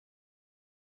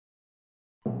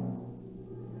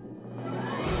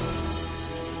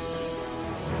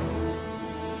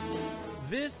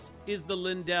This is the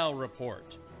Lindell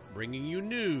Report, bringing you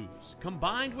news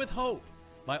combined with hope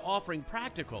by offering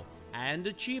practical and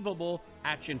achievable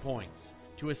action points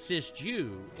to assist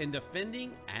you in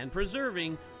defending and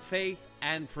preserving faith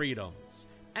and freedoms.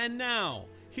 And now,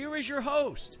 here is your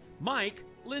host, Mike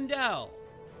Lindell.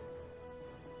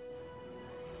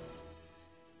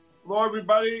 Hello,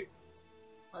 everybody.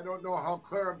 I don't know how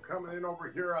clear I'm coming in over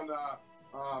here on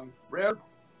the red.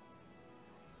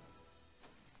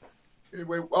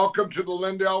 Anyway, welcome to the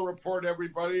Lindell Report,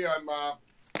 everybody. I'm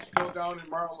still down in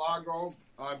Mar-a-Lago.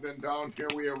 I've been down here.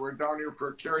 We're down here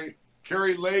for Carrie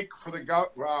Lake for the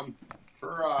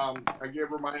I gave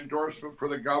her my endorsement for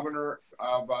the governor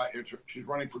of. She's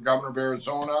running for governor of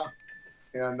Arizona,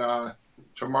 and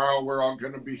tomorrow we're all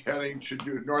going to be heading to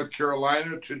North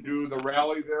Carolina to do the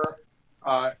rally there.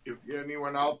 If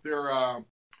anyone out there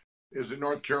is in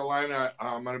North Carolina,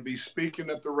 I'm going to be speaking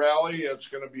at the rally. It's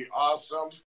going to be awesome.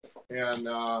 And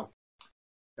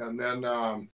then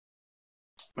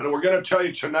but we're going to tell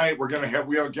you tonight, we have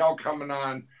a gal coming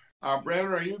on.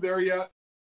 Brandon, are you there yet?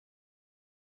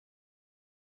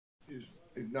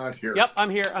 He's not here. Yep, I'm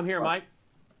here, Mike.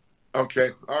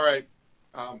 Okay, all right.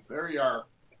 There you are.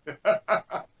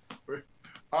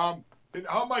 And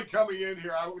how am I coming in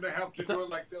here? I'm going to have to do it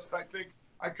like this. I think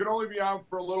I could only be on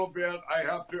for a little bit.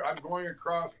 I'm going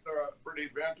across for an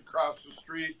event across the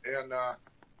street, and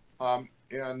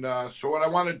so what I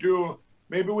want to do,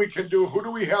 maybe we can do, who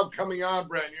do we have coming on,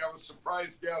 Brent? You have a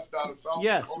surprise guest out of South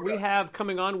Dakota. Yes, we have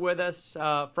coming on with us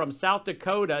from South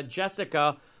Dakota,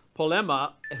 Jessica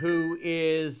Polema, who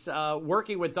is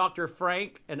working with Dr.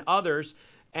 Frank and others,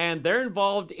 and they're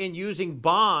involved in using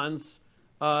bonds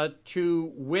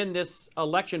to win this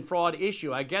election fraud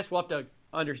issue. I guess we'll have to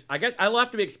I'll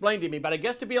have to be explained to me, but I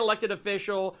guess to be elected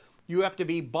official, you have to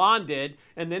be bonded,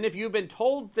 and then if you've been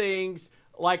told things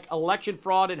like election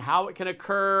fraud and how it can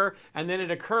occur, and then it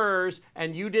occurs,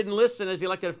 and you didn't listen as the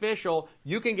elected official,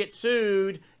 you can get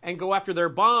sued and go after their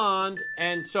bond.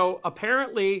 And so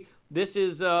apparently this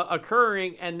is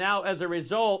occurring, and now as a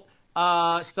result,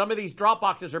 some of these drop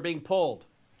boxes are being pulled.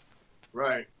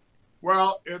 Right.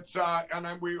 Well, it's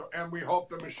and we hope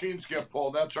the machines get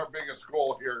pulled. That's our biggest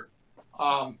goal here.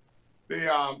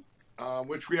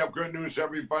 Which we have good news,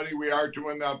 everybody. We are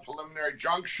doing the preliminary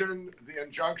injunction. The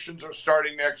injunctions are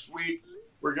starting next week.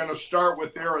 We're going to start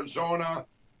with Arizona.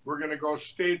 We're going to go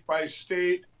state by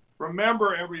state.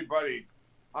 Remember, everybody,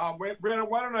 Brandon,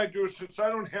 why don't I do, since I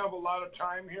don't have a lot of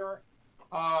time here,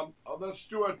 let's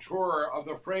do a tour of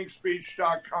the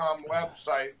frankspeech.com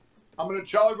website. I'm going to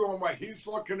tell everyone why he's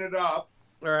looking it up.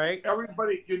 All right.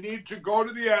 Everybody, you need to go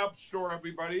to the App Store,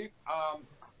 everybody.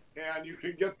 And you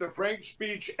can get the Frank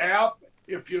Speech app.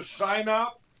 If you sign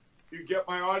up, you get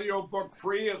my audiobook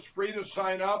free. It's free to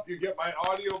sign up. You get my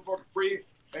audiobook free,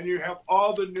 and you have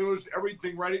all the news,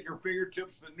 everything right at your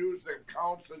fingertips, the news that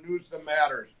counts, the news that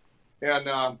matters. And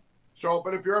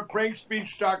but if you're at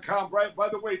frankspeech.com, right, by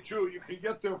the way, too, you can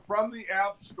get there from the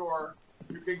App Store.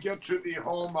 You can get to the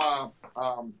home,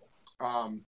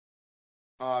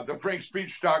 the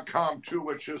frankspeech.com, too,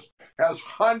 which has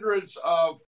hundreds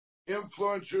of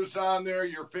influencers on there,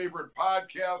 your favorite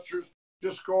podcasters.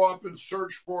 Just go up and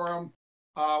search for them.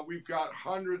 We've got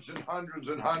hundreds and hundreds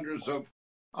and hundreds of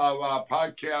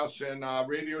podcasts and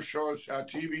radio shows,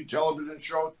 TV, television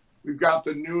shows. We've got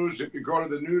the news. If you go to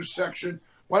the news section,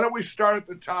 why don't we start at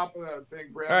the top of that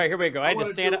thing, Brad? All right, here we go. I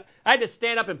had to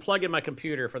stand up and plug in my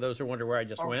computer for those who wonder where I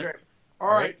just went. Okay. All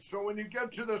right. So when you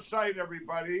get to the site,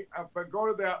 everybody, but go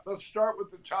to that. Let's start with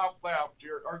the top left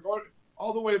here, or go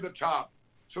all the way to the top.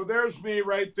 So there's me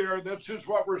right there. This is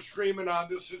what we're streaming on.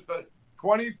 This is the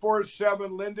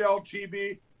 24/7 Lindell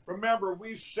TV. Remember,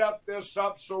 we set this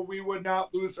up so we would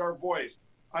not lose our voice.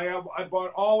 I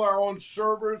bought all our own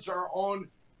servers,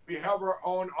 we have our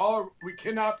own, we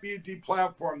cannot be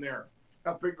deplatformed there.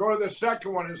 If we go to the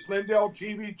second one, it's Lindell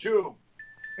TV 2.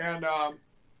 And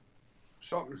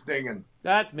something's dinging.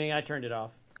 That's me. I turned it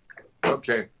off.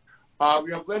 Okay.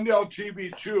 We have Lindell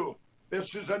TV 2.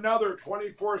 This is another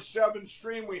 24/7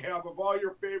 stream we have of all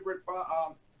your favorite,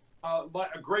 a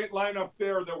great lineup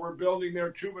there that we're building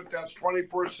there too, but that's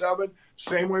 24/7.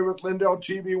 Same way with Lindell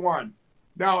TV 1.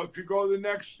 Now, if you go to the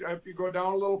next, if you go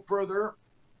down a little further,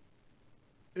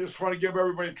 I just want to give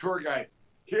everybody a tour guide.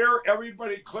 Here,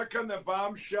 everybody click on the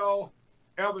bombshell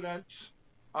evidence.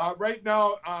 Right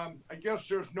now, I guess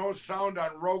there's no sound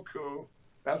on Roku.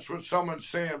 That's what someone's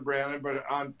saying, Brandon, but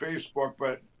on Facebook,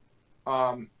 but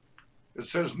it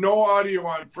says no audio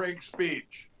on Frank's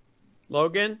speech.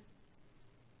 Logan,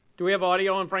 do we have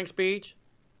audio on Frank's speech?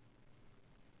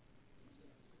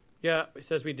 Yeah, it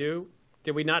says we do.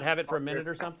 Did we not have it for a minute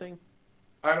or something?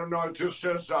 I don't know. It just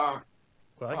says. Well,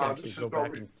 I can actually this go is back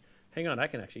over. and hang on. I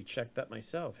can actually check that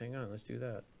myself. Hang on. Let's do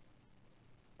that.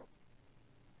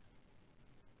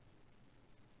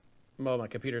 Well, my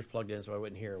computer's plugged in, so I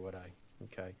wouldn't hear what I.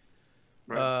 Okay.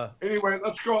 Right. Anyway,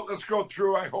 let's go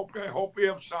through. I hope we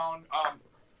have sound.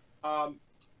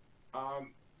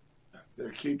 They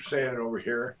keep saying over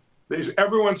here.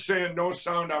 Everyone's saying no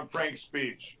sound on Frank's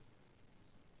speech.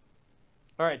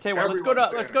 All right, tell you what,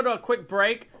 let's go to a quick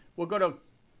break. We'll go to a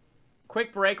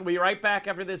quick break. We'll be right back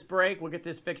after this break. We'll get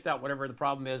this fixed out, whatever the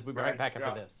problem is. We'll be right back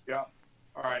after this. Yeah.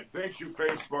 All right. Thank you,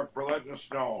 Facebook, for letting us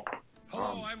know.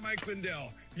 Hello, I'm Mike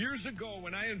Lindell. Years ago,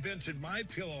 when I invented my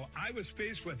pillow, I was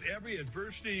faced with every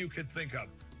adversity you could think of.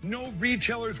 No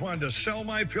retailers wanted to sell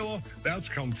my pillow. That's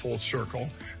come full circle.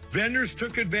 Vendors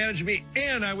took advantage of me,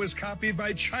 and I was copied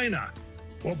by China.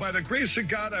 Well, by the grace of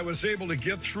God, I was able to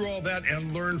get through all that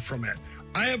and learn from it.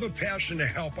 I have a passion to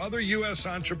help other U.S.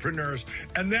 entrepreneurs,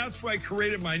 and that's why I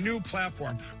created my new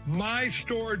platform,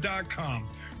 mystore.com.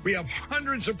 We have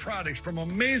hundreds of products from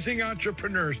amazing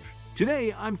entrepreneurs.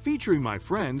 Today, I'm featuring my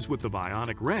friends with the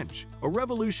Bionic Wrench, a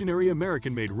revolutionary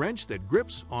American-made wrench that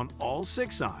grips on all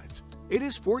 6 sides. It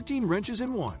is 14 wrenches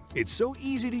in one. It's so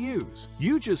easy to use.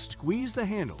 You just squeeze the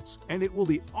handles, and it will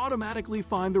automatically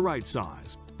find the right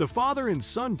size. The father and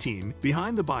son team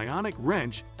behind the Bionic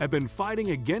Wrench have been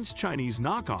fighting against Chinese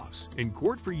knockoffs in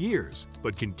court for years,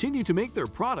 but continue to make their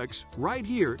products right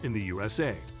here in the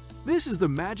USA. This is the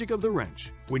magic of the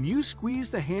wrench. When you squeeze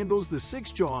the handles, the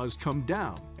 6 jaws come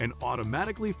down and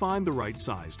automatically find the right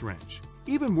sized wrench.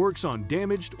 Even works on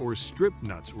damaged or stripped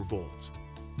nuts or bolts.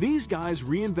 These guys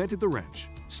reinvented the wrench.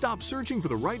 Stop searching for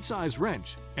the right size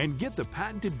wrench and get the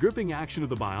patented gripping action of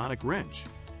the Bionic Wrench.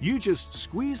 You just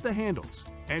squeeze the handles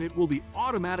and it will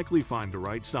automatically find the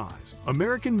right size.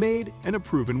 American made and a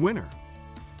proven winner.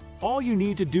 All you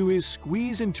need to do is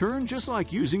squeeze and turn just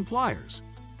like using pliers.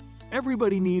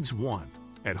 Everybody needs one,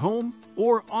 at home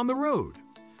or on the road.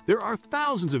 There are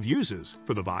thousands of uses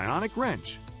for the Bionic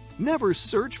Wrench. Never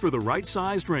search for the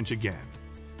right-sized wrench again.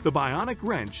 The Bionic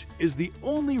Wrench is the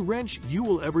only wrench you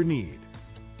will ever need.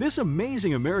 This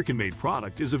amazing American-made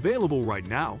product is available right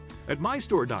now at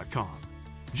mystore.com.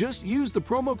 Just use the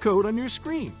promo code on your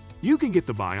screen. You can get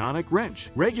the Bionic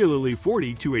Wrench, regularly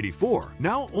 $42.84,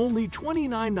 now only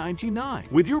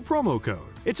 $29.99 with your promo code.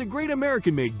 It's a great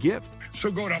American-made gift. So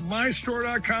go to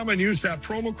mystore.com and use that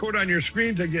promo code on your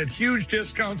screen to get huge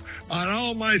discounts on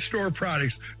all my store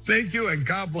products. Thank you and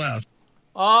God bless.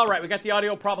 All right, we got the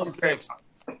audio problem fixed.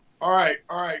 All right.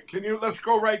 Let's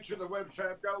go right to the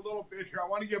website. I've got a little bit here. I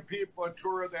want to give people a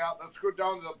tour of that. Let's go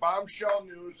down to the bombshell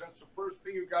news. That's the first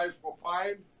thing you guys will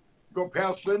find. Go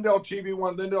past Lindell TV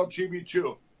 1, Lindell TV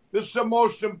 2. This is the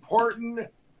most important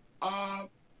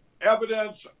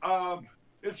evidence.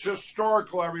 It's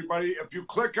historical, everybody. If you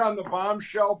click on the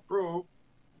bombshell proof,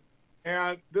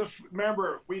 and this,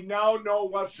 remember, we now know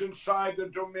what's inside the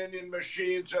Dominion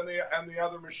machines and the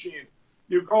other machine.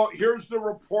 You go, here's the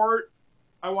report.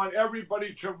 I want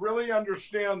everybody to really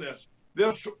understand this.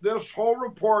 This whole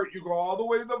report, you go all the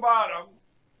way to the bottom,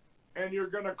 and you're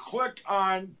going to click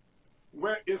on.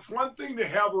 It's one thing to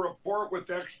have a report with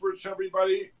experts,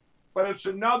 everybody, but it's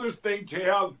another thing to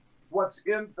have what's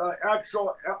in the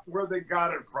actual, where they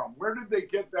got it from. Where did they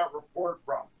get that report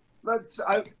from?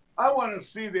 I want to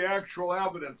see the actual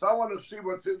evidence. I want to see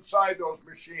what's inside those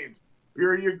machines.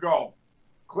 Here you go.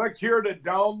 Click here to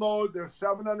download. There's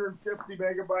 750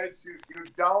 megabytes. You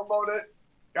download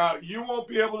it. You won't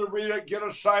be able to read it. Get a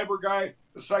cyber guy.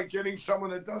 It's like getting someone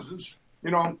that doesn't,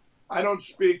 I don't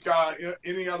speak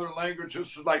any other language.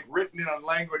 This is like written in a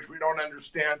language we don't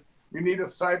understand. You need a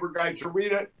cyber guy to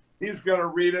read it. He's going to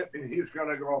read it, and he's going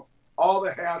to go, all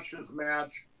the hashes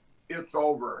match. It's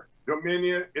over.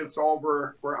 Dominion, it's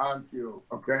over. We're on to you,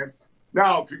 okay?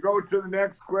 Now, if you go to the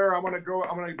next square, we're going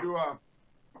to do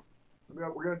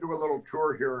a little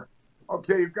tour here.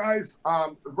 Okay, you guys,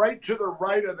 right to the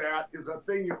right of that is a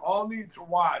thing you all need to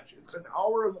watch. It's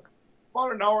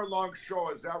about an hour-long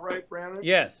show. Is that right, Brandon?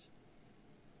 Yes.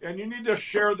 And you need to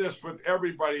share this with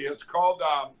everybody. It's called...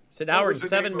 it's an hour and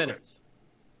 7 minutes.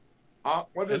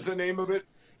 What is the name of it?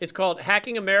 It's called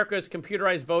Hacking America's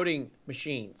Computerized Voting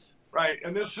Machines. Right,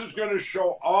 and this is going to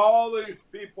show all these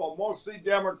people, mostly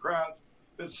Democrats,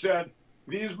 that said,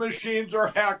 these machines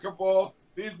are hackable.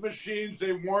 These machines,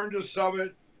 they warned us of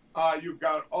it. You've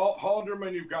got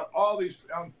Halderman, you've got all these,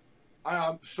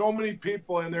 so many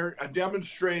people in there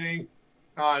demonstrating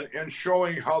and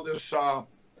showing how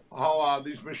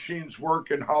these machines work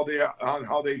and how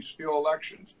they steal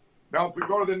elections. Now, if we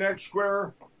go to the next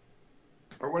square,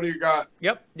 or what do you got?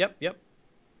 Yep.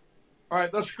 All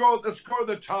right, let's go to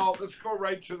the towel. Let's go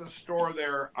right to the store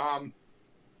there. I'm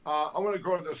going to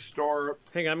go to the store.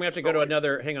 Hang on, I'm going to have to go to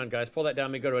another. Hang on, guys. Pull that down.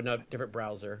 Let me go to another different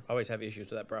browser. I always have issues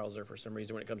with that browser for some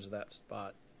reason when it comes to that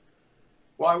spot.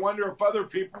 Well, I wonder if other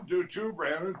people do too,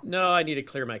 Brandon. No, I need to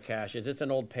clear my caches. It's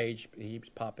an old page. It keeps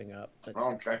popping up.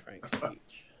 Okay. Frank's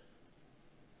speech.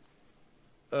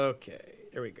 Okay,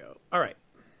 there we go. All right.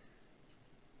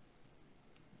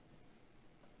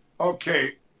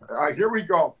 Okay, here we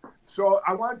go. So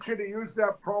I want you to use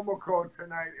that promo code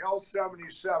tonight,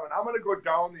 L77. I'm going to go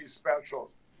down these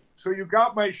specials. So you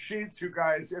got my sheets, you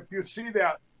guys. If you see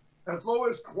that, as low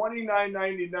as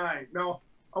 $29.99. Now,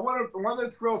 I want the one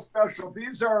that's real special.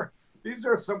 These are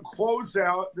some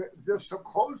closeout. There's some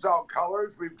closeout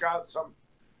colors. We've got some,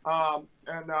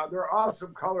 and they're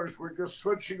awesome colors. We're just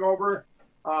switching over.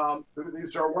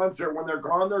 These are ones that when they're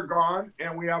gone,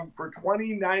 and we have them for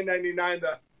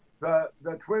 $29.99.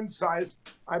 The twin size.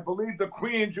 I believe the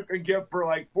queens you can get for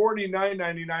like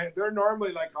 $49.99. They're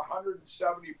normally like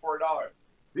 $174.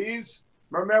 These,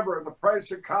 remember, the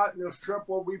price of cotton is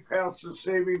triple. We pass the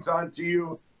savings on to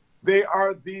you. They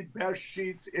are the best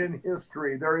sheets in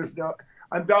history. There is no,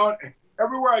 I'm down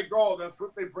everywhere I go. That's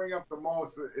what they bring up the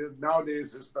most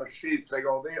nowadays is the sheets. They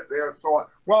go, they are so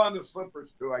well, and the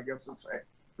slippers too, I guess it's a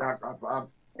knockoff.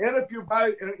 And if you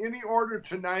buy any order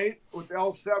tonight with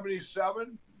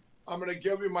L77, I'm going to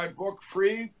give you my book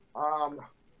free.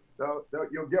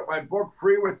 You'll get my book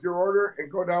free with your order. And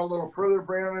go down a little further,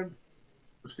 Brandon.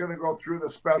 Just going to go through the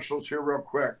specials here real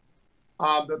quick.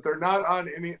 That they're not on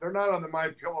the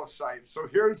MyPillow site. So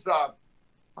here's the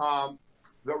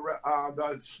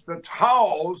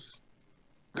towels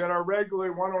that are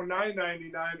regularly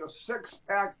 $109.99. The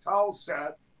 6-pack towel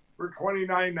set for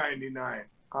 $29.99.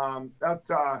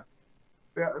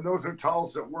 And those are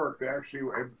towels that work. They actually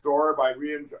absorb.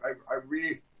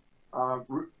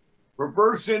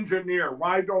 Reverse engineer.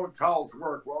 Why don't towels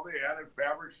work? Well, they added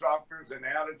fabric softeners and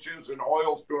additives and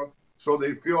oils to them so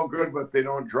they feel good, but they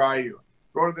don't dry you.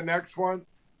 Go to the next one.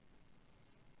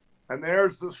 And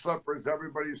there's the slippers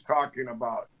everybody's talking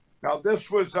about. Now,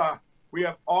 this was, we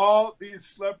have all these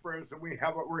slippers, and we're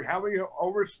having an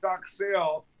overstock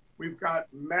sale. We've got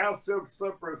massive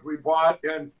slippers we bought,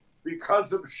 and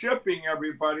because of shipping,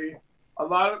 everybody, a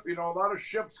lot of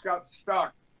ships got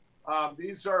stuck.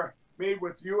 These are made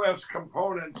with U.S.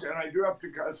 components, and I do have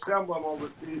to assemble them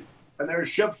overseas. And there's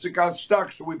ships that got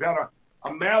stuck, so we've had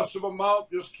a massive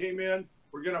amount just came in.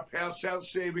 We're going to pass that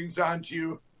savings on to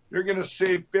you. You're going to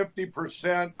save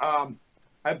 50%.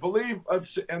 I believe,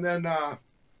 and then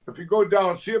if you go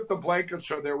down, see if the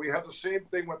blankets are there. We have the same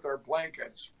thing with our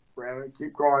blankets. Brandon,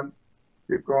 keep going,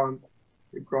 keep going,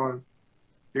 keep going.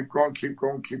 Keep going, keep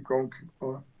going, keep going, keep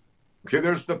going. Okay,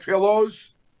 there's the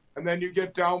pillows. And then you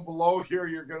get down below here,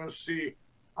 you're going to see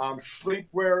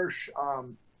sleepwear.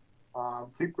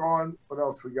 Keep going. What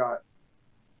else we got?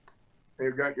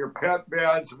 You've got your pet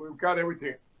beds. We've got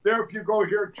everything. There, if you go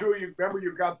here, too, remember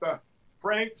you've got the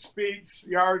Frank Speech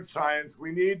yard signs.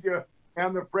 We need you,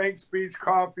 and the Frank Speech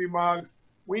coffee mugs.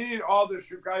 We need all this,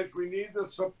 you guys. We need the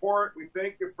support. We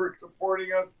thank you for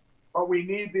supporting us. But we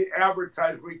need the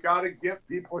advertising. We got to get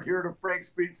people here to Frank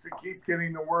Speech to keep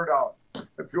getting the word out.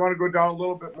 If you want to go down a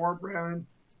little bit more, Brandon.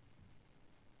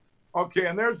 Okay,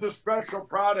 and there's a special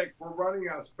product. We're running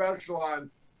a special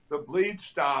on the Bleed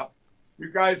Stop.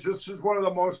 You guys, this is one of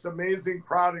the most amazing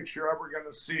products you're ever going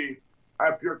to see.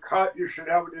 If you're cut, you should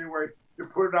have it anyway. You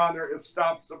put it on there, it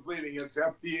stops the bleeding. It's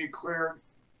FDA cleared.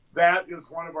 That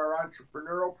is one of our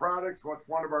entrepreneurial products. What's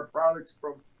one of our products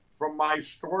from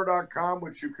mystore.com,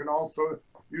 which you can also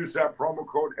use that promo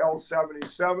code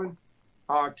L77.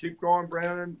 Keep going,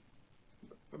 Brandon.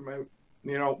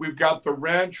 We've got the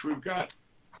wrench, we've got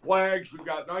flags,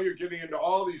 now you're getting into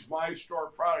all these My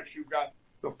Store products. You've got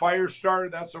the fire starter,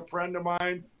 that's a friend of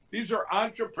mine. These are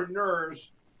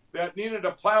entrepreneurs that needed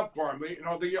a platform.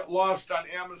 They get lost on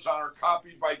Amazon or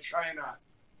copied by China.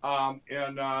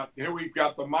 Here we've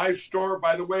got the My Store.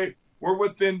 By the way, we're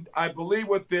within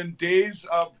days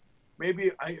of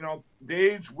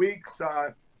days, weeks,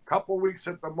 couple weeks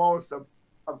at the most of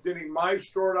getting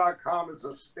mystore.com as a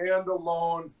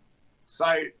standalone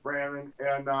site, Brandon,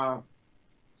 and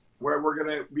where we're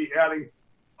going to be adding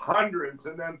hundreds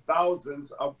and then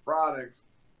thousands of products.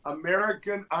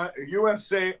 American,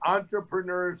 USA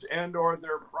entrepreneurs and or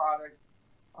their product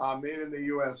made in the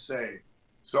USA.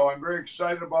 So I'm very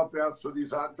excited about that. So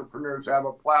these entrepreneurs have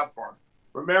a platform.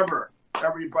 Remember,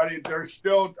 everybody, they're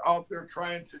still out there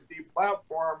trying to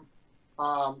deplatform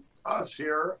us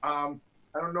here. I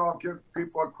don't know. I'll give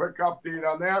people a quick update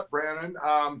on that, Brandon.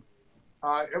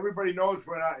 everybody knows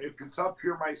if it's up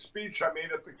here, my speech I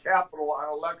made at the Capitol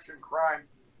on election crime,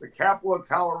 the Capitol of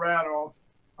Colorado.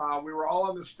 We were all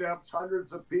on the steps,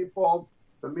 hundreds of people,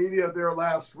 the media there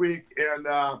last week, and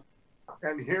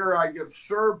here I get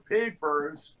served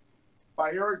papers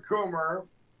by Eric Coomer.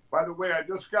 By the way, I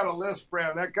just got a list,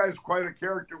 Brand. That guy's quite a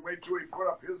character. Wait till he put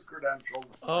up his credentials.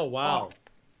 Oh, wow.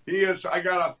 He is. I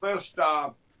got a list.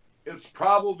 It's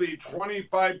probably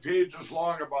 25 pages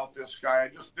long about this guy. I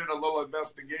just did a little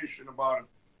investigation about him.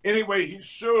 Anyway, he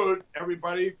sued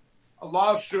everybody, a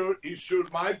lawsuit. He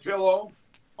sued MyPillow,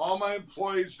 all my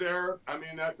employees there. I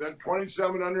mean, that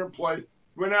 2,700 employees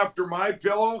went after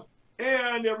MyPillow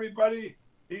and everybody.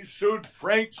 He sued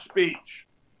Frank's speech.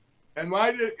 And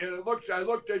I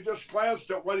just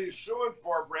glanced at what he's suing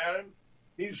for, Brandon.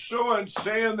 He's suing,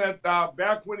 saying that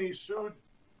back when he sued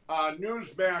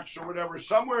Newsmax or whatever,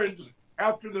 somewhere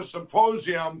after the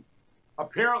symposium,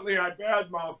 apparently I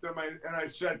badmouthed him and I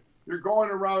said, "You're going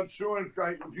around suing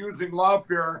using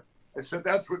lawfare." I said,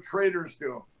 "That's what traitors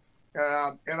do."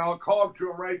 And I'll call up to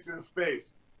him right to his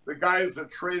face. The guy is a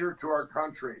traitor to our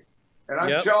country. And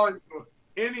I'm telling you,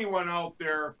 anyone out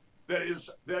there that is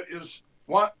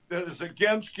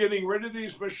against getting rid of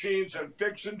these machines and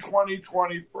fixing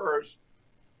 2020 first,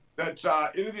 that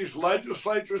any of these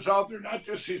legislators out there, not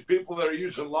just these people that are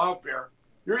using lawfare,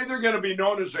 you're either going to be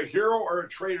known as a hero or a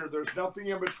traitor. There's nothing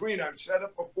in between. I've said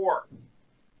it before.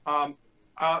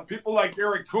 People like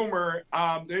Eric Coomer,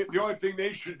 the only thing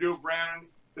they should do, Brandon,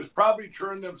 is probably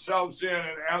turn themselves in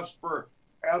and ask for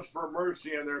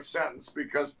mercy in their sentence,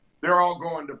 because they're all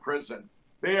going to prison.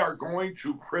 They are going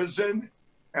to prison,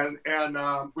 and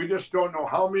we just don't know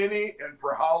how many and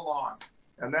for how long.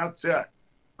 And that's it.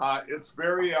 It's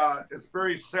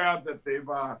very sad that they've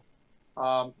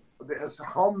how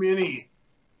many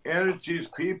entities,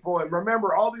 people, and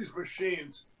remember, all these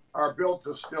machines are built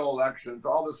to steal elections.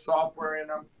 All the software in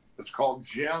them, it's called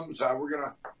gems. We're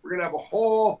gonna have a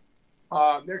whole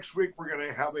next week. We're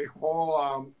gonna have a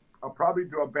whole. I'll probably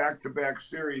do a back-to-back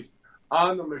series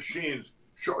on the machines.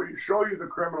 Show you the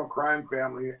criminal crime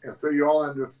family, and so you all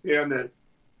understand it.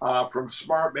 From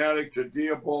Smartmatic to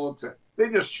Diable to, they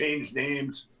just change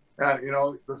names.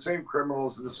 The same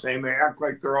criminals are the same. They act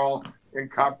like they're all in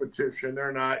competition.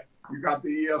 They're not. You got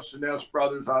the ES&S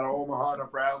brothers out of Omaha,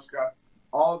 Nebraska.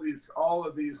 All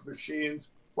of these machines,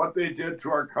 what they did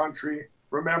to our country.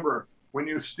 Remember, when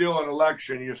you steal an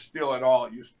election, you steal it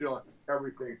all. You steal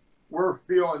everything. We're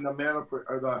feeling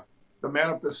the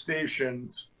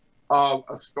manifestations of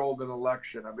a stolen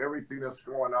election, of everything that's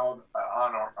going on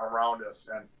around us.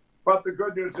 But the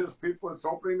good news is, people, it's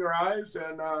opening their eyes,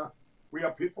 and we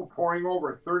have people pouring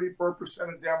over.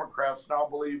 34% of Democrats now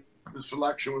believe this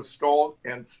election was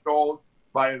stolen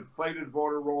by inflated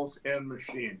voter rolls and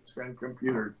machines and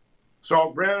computers. So,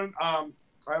 Brandon, I'm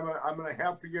going to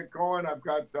have to get going. I've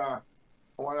got. I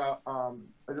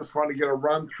just want to get a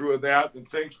run through of that, and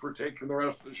thanks for taking the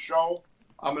rest of the show.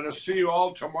 I'm going to see you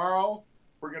all tomorrow.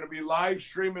 We're going to be live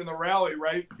streaming the rally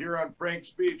right here on Frank's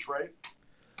Beach, right?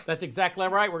 That's exactly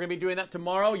right. We're going to be doing that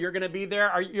tomorrow. You're going to be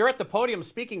there. You're at the podium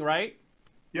speaking, right?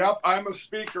 Yep, I'm a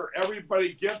speaker.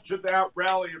 Everybody get to that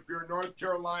rally. If you're in North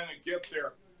Carolina, get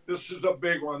there. This is a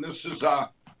big one. This is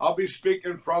I'll be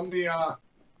speaking from the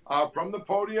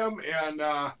podium, and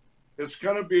it's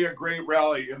going to be a great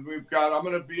rally. And I'm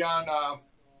going to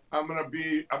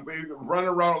be running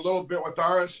around a little bit with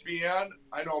RSBN.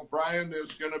 I know Brian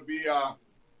is going to be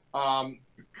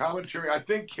commentary. I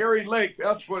think Carrie Lake,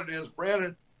 that's what it is,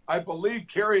 Brandon. I believe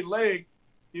Carrie Lake,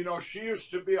 she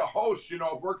used to be a host,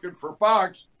 working for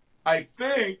Fox. I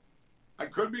think, I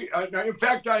could be, in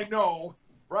fact, I know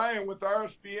Brian with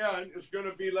RSBN is going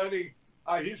to be letting,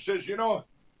 he says,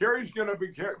 Carrie's going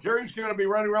to be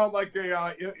running around like being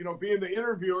the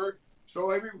interviewer. So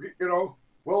maybe,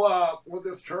 we'll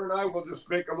just we'll just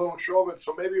make a little show of it.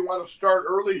 So maybe you want to start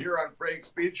early here on Frank's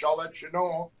Beach. I'll let you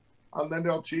know on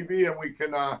Lindell TV, and we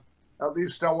can, at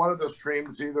least on one of the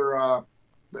streams, either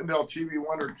Lindell TV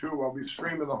 1 or 2, I'll be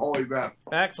streaming the whole event.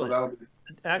 Excellent. So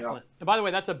excellent. And by the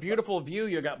way, that's a beautiful view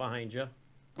you got behind you.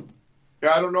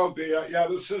 Yeah, I don't know.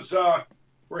 This is,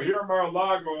 we're here in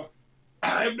Mar-a-Lago.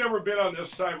 I've never been on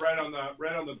this side right on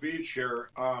the beach here.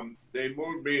 They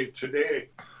moved me today.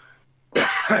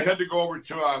 I had to go over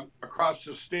to across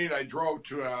the state. I drove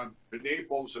to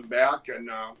Naples and back, and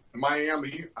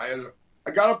Miami. I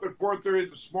got up at 4:30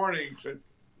 this morning to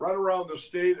run around the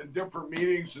state and different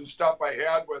meetings and stuff I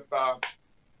had with a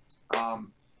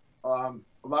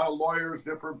lot of lawyers,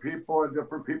 different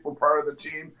people part of the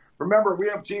team. Remember, we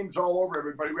have teams all over,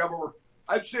 everybody. We have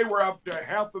I'd say we're up to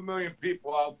 500,000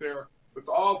 people out there with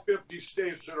all 50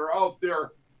 states that are out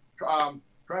there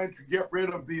trying to get rid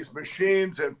of these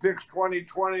machines and fix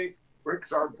 2020,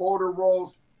 fix our voter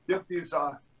rolls, get these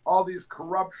all these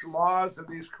corruption laws and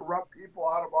these corrupt people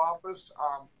out of office.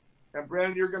 And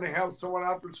Brandon, you're going to have someone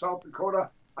up in South Dakota.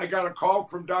 I got a call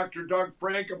from Dr. Doug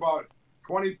Frank about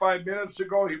 25 minutes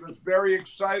ago. He was very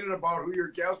excited about who your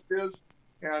guest is.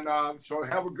 And so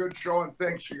have a good show, and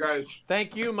thanks, you guys.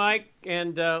 Thank you, Mike,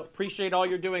 and appreciate all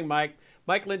you're doing, Mike.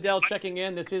 Mike Lindell checking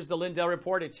in. This is the Lindell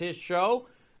Report. It's his show.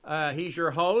 He's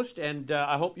your host, and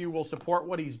I hope you will support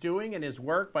what he's doing and his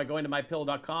work by going to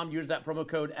mypillow.com. Use that promo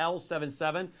code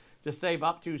L77 to save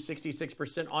up to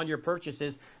 66% on your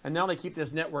purchases, and not only keep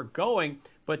this network going,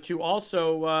 but to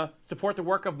also support the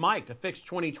work of Mike to fix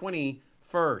 2020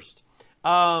 first.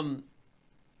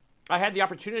 I had the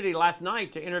opportunity last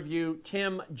night to interview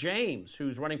Tim James,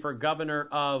 who's running for governor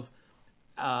of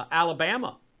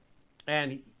Alabama.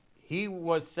 And he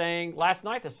was saying last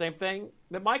night the same thing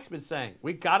that Mike's been saying.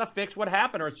 We got to fix what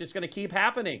happened, or it's just going to keep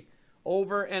happening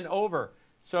over and over.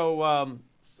 So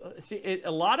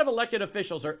a lot of elected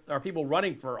officials are people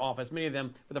running for office, many of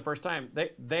them for the first time.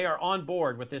 They are on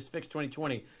board with this Fix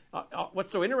 2020.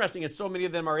 What's so interesting is so many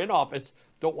of them are in office,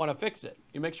 don't want to fix it.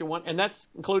 It makes you want, and that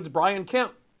includes Brian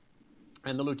Kemp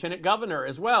and the lieutenant governor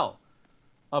as well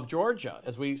of Georgia,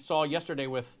 as we saw yesterday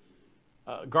with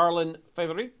Garland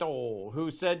Favorito,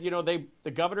 who said, you know,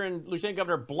 the governor and lieutenant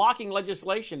governor blocking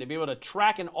legislation to be able to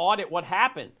track and audit what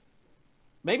happened.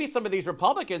 Maybe some of these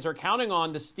Republicans are counting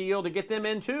on the steal to get them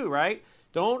in too, right?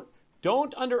 Don't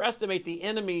underestimate the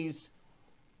enemy's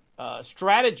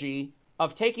strategy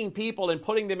of taking people and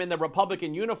putting them in the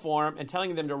Republican uniform and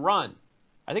telling them to run.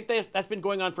 I think that's been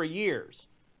going on for years.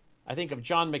 I think of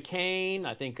John McCain.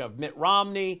 I think of Mitt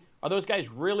Romney. Are those guys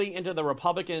really into the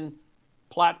Republican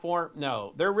platform?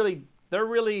 No, they're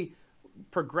really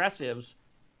progressives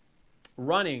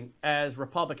running as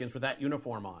Republicans with that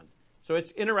uniform on. So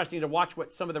it's interesting to watch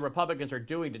what some of the Republicans are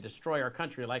doing to destroy our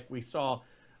country, like we saw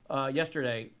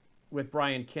yesterday with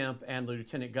Brian Kemp and the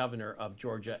lieutenant governor of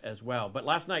Georgia as well. But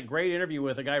last night, great interview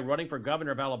with a guy running for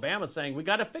governor of Alabama saying, we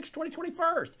got to fix 2020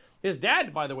 first. His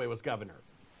dad, by the way, was governor.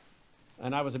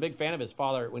 And I was a big fan of his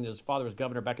father when his father was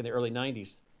governor back in the early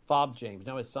 90s, Fob James.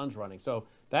 Now his son's running. So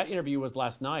that interview was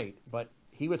last night, but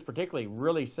he was particularly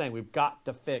really saying we've got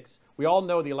to fix. We all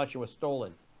know the election was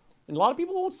stolen. And a lot of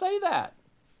people won't say that.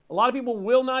 A lot of people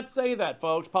will not say that,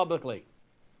 folks, publicly.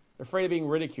 They're afraid of being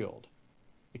ridiculed.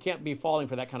 You can't be falling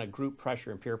for that kind of group pressure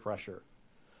and peer pressure.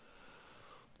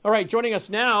 All right, joining us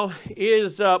now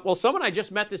is, someone I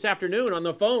just met this afternoon on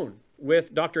the phone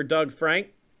with Dr. Doug Frank.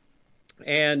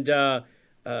 And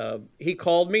he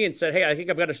called me and said, hey, I think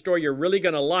I've got a story you're really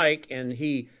going to like. And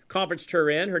he conferenced her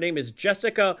in. Her name is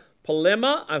Jessica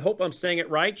Polema. I hope I'm saying it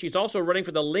right. She's also running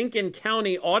for the Lincoln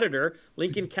County Auditor.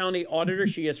 Lincoln County Auditor.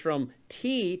 She is from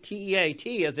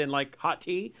T-E-A-T, as in like hot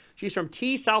tea. She's from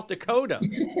T, South Dakota.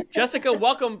 Jessica,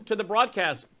 welcome to the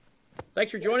broadcast.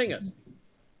 Thanks for joining us.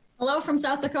 Hello from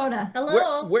South Dakota.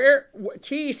 Hello. Where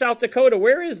T, South Dakota,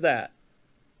 where is that?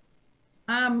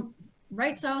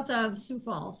 Right south of Sioux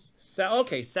Falls.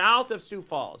 Okay, south of Sioux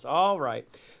Falls. All right.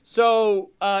 So,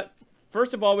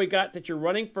 first of all, we got that you're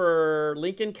running for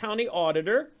Lincoln County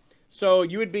Auditor. So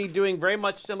you would be doing very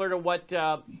much similar to what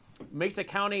Mesa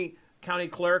County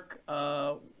Clerk,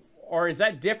 or is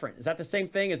that different? Is that the same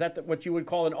thing? Is that what you would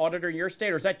call an auditor in your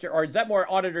state, or is that more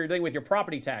auditor thing with your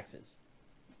property taxes?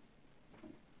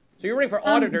 So you're running for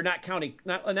auditor, not county,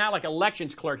 not like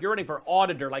elections clerk. You're running for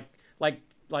auditor, like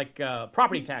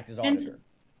property taxes auditor.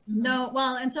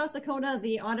 Well, in South Dakota,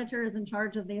 the auditor is in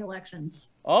charge of the elections.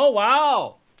 Oh,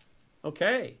 wow.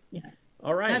 Okay. Yes.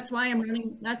 All right. That's why I'm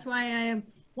running. That's why I am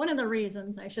one of the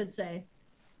reasons, I should say,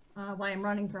 why I'm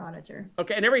running for auditor.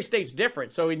 Okay. And every state's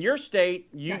different. So in your state,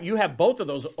 you have both of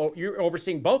those. You're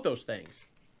overseeing both those things.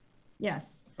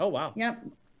 Yes. Oh, wow. Yep.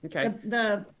 Okay.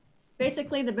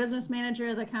 Basically the business manager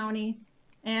of the county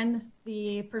and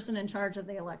the person in charge of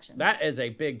the elections. That is a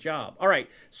big job. All right.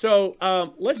 So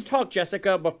let's talk,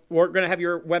 Jessica. But we're going to have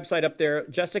your website up there,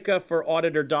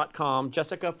 jessicaforauditor.com,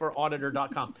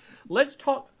 jessicaforauditor.com. Let's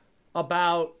talk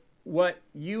about what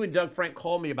you and Doug Frank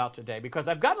called me about today, because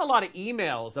I've gotten a lot of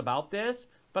emails about this,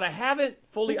 but I haven't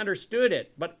fully understood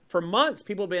it. But for months,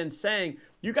 people have been saying,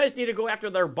 you guys need to go after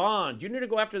their bond. You need to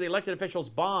go after the elected officials'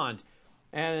 bond.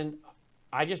 And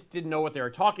I just didn't know what they were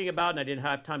talking about, and I didn't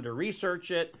have time to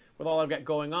research it with all I've got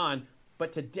going on.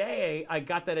 But today, I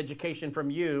got that education from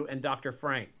you and Dr.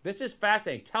 Frank. This is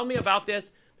fascinating. Tell me about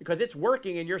this, because it's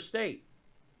working in your state.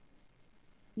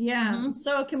 Yeah. Mm-hmm.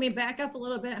 So can we back up a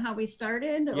little bit how we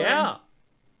started? Yeah.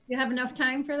 You have enough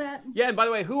time for that? Yeah. And by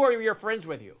the way, who are your friends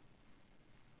with you?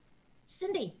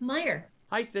 Cindy Meyer.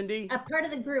 Hi, Cindy. A part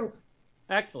of the group.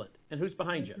 Excellent. And who's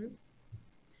behind you?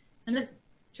 And then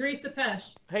Teresa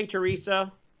Pesh. Hey,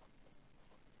 Teresa.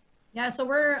 Yeah, so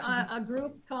we're a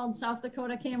group called South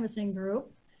Dakota Canvassing Group,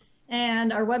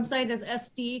 and our website is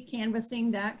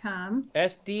sdcanvassing.com.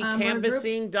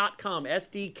 sdcanvassing.com.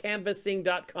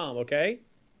 sdcanvassing.com, okay?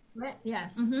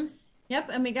 Yes. Yep,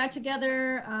 and we got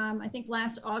together, I think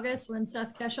last August when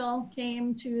Seth Keschel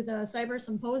came to the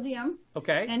Cyber-Symposium.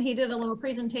 Okay. And he did a little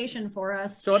presentation for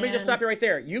us. So let me just stop you right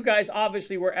there. You guys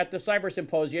obviously were at the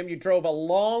Cyber-Symposium. You drove a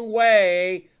long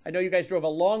way. I know you guys drove a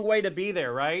long way to be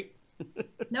there, right?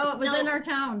 No, it was in our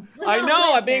town. I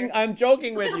know. I'm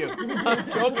joking with you.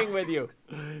 I'm joking with you.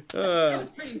 It was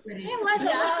pretty pretty.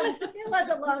 It was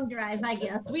a long drive, I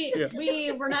guess.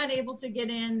 We were not able to get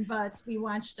in, but we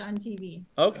watched on TV.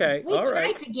 Okay. We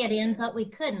tried to get in, but we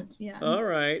couldn't. Yeah. All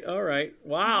right. All right.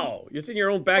 Wow. It's in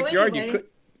your own backyard. Anyway. You could.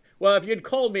 Well, if you'd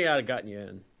called me, I'd have gotten you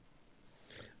in.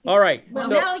 All right. Well,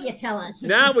 so, now you tell us.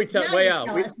 Now we tell. Now Well, you yeah.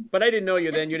 tell us. But I didn't know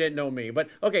you then. You didn't know me. But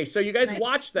okay. So you guys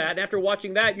watched that. And after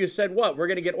watching that, you said what? We're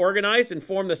going to get organized and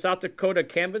form the South Dakota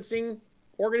Canvassing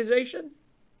Organization?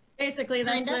 Basically,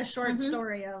 that's the short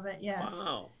story of it. Yes.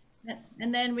 Wow.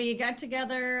 And then we got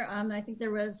together. I think there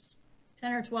was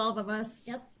 10 or 12 of us.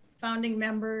 Yep. Founding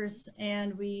members,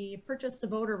 and we purchased the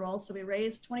voter rolls. So we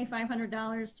raised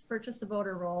 $2,500 to purchase the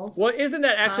voter rolls. Well, isn't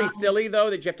that actually silly,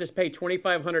 though, that you have to pay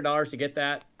 $2,500 to get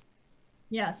that?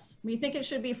 Yes, we think it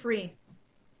should be free.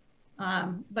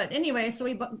 But anyway, so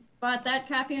we bought that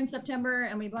copy in September,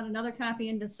 and we bought another copy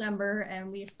in December,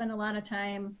 and we spent a lot of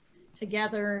time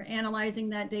together analyzing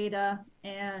that data.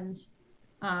 And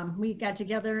we got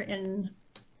together in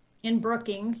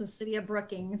Brookings, the city of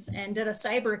Brookings, and did a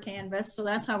cyber canvas. So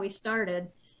that's how we started.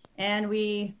 And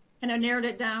we kind of narrowed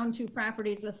it down to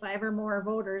properties with 5 or more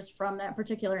voters from that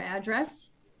particular address,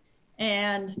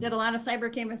 and did a lot of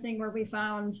cyber canvassing where we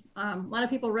found a lot of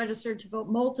people registered to vote,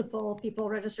 multiple people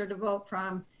registered to vote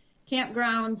from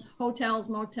campgrounds, hotels,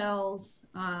 motels,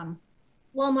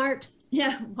 Walmart.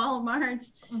 Yeah,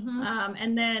 Walmart.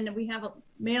 And then we have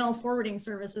mail forwarding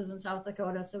services in South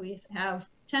Dakota. So we have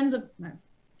tens of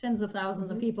thousands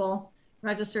of people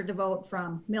registered to vote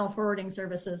from mail forwarding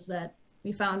services that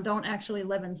we found don't actually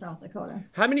live in South Dakota.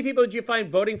 How many people did you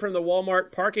find voting from the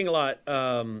Walmart parking lot,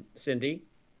 Cindy?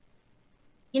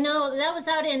 You know, that was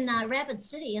out in Rapid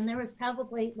City, and there was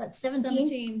probably, what,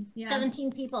 17? Yeah.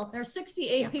 17 people. There's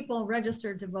 68 people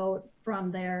registered to vote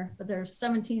from there, but there's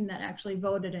 17 that actually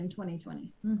voted in 2020.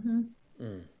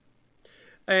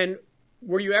 And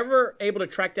were you ever able to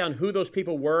track down who those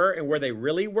people were and where they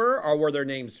really were, or were their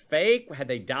names fake? Had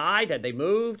they died? Had they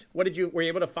moved? Were you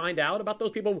able to find out about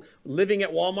those people living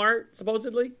at Walmart,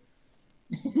 supposedly?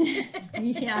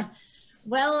 Yeah.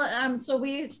 Well, so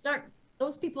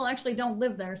those people actually don't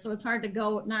live there, so it's hard to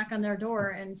go knock on their door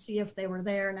and see if they were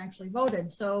there and actually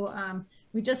voted. So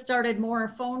we just started more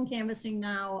phone canvassing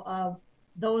now of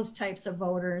those types of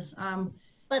voters.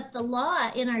 But the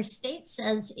law in our state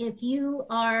says if you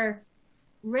are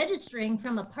registering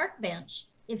from a park bench,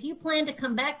 if you plan to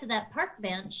come back to that park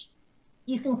bench,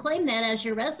 you can claim that as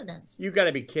your residence. You got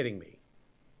to be kidding me.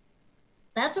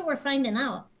 That's what we're finding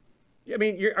out. I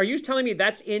mean, are you telling me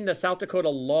that's in the South Dakota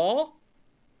law?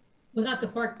 Well, not the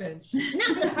park bench.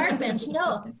 Not the park bench,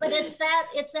 no. But it's that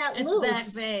It's loose.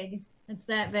 that vague. It's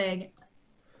that vague.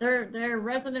 They're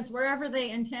residents wherever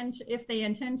they if they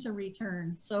intend to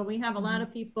return. So we have a lot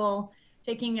of people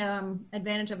taking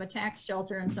advantage of a tax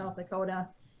shelter in South Dakota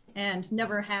and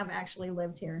never have actually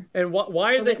lived here. And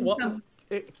why So are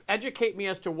they? Educate me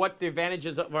as to what the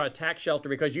advantages of a tax shelter,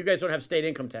 because you guys don't have state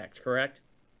income tax, correct?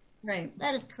 Right.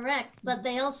 That is correct. But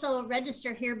they also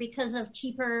register here because of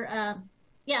cheaper,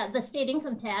 the state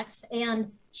income tax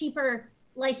and cheaper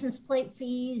license plate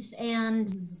fees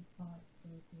and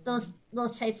those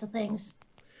types of things.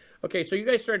 Okay, so you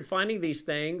guys started finding these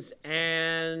things,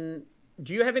 and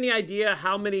do you have any idea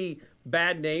how many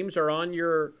bad names are on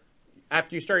your,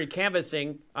 after you started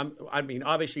canvassing? I mean,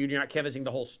 obviously you're not canvassing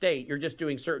the whole state, you're just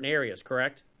doing certain areas,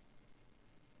 correct?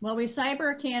 Well, we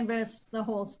cyber canvassed the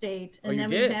whole state, and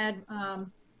then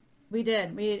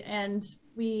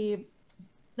we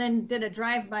then did a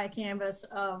drive-by canvas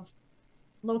of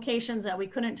locations that we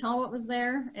couldn't tell what was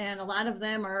there, and a lot of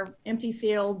them are empty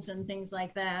fields and things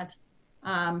like that.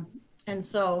 And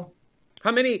so,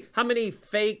 how many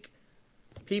fake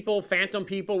people, phantom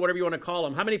people, whatever you want to call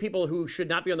them, how many people who should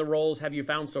not be on the rolls have you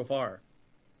found so far?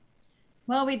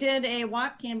 Well, we did a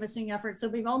walk canvassing effort, so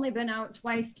we've only been out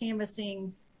twice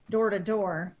canvassing door to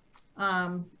door,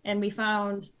 and we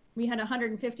had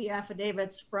 150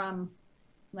 affidavits from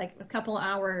like a couple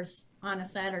hours on a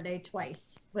Saturday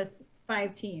twice with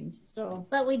 5 teams. So,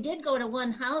 but we did go to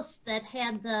one house that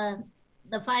had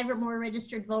the 5 or more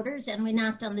registered voters, and we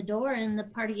knocked on the door, and the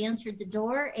party answered the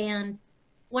door, and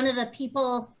one of the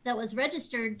people that was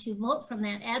registered to vote from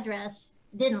that address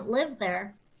didn't live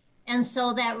there. And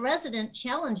so that resident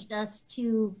challenged us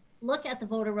to look at the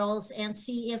voter rolls and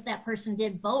see if that person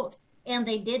did vote, and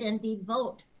they did indeed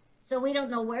vote. So we don't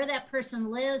know where that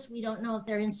person lives. We don't know if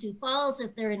they're in Sioux Falls,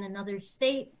 if they're in another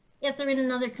state, if they're in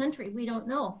another country. We don't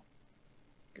know.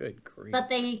 Good grief. But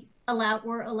they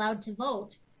were allowed to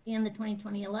vote in the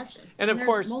 2020 election. And of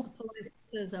course, multiple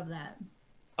instances of that.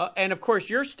 And of course,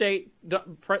 your state,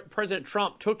 President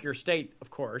Trump took your state, of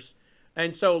course.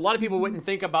 And so a lot of people wouldn't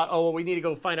think about, oh, well, we need to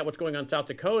go find out what's going on in South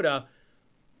Dakota.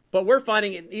 But we're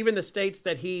finding in even the states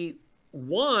that he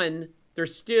won,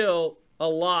 there's still a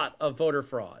lot of voter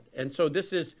fraud. And so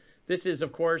this is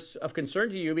of course of concern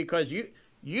to you, because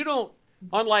you don't,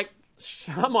 unlike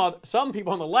some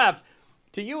people on the left,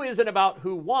 to you isn't about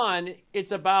who won,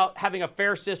 it's about having a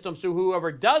fair system so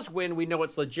whoever does win, we know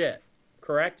it's legit.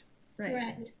 Correct? Right.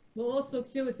 Correct. Well, also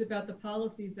too, it's about the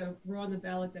policies that were on the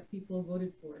ballot that people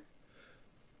voted for.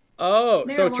 Oh,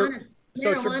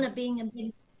 marijuana being a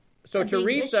big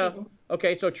Teresa, issue.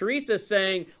 okay, so Teresa's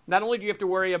saying not only do you have to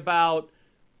worry about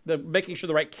making sure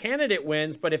the right candidate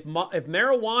wins, but if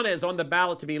marijuana is on the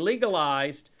ballot to be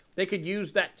legalized, they could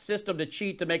use that system to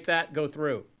cheat to make that go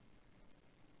through.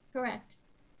 Correct.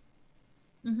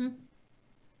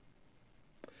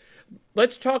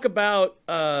 Let's talk about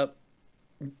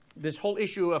this whole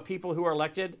issue of people who are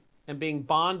elected and being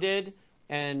bonded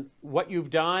and what you've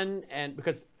done, and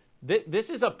because this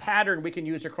is a pattern we can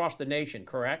use across the nation,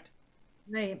 correct?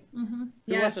 Right.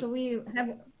 Yeah. So we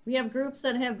have groups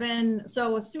that have been.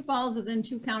 So Sioux Falls is in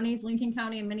 2 counties, Lincoln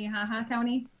County and Minnehaha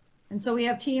County, and so we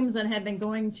have teams that have been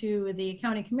going to the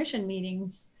county commission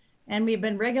meetings, and we've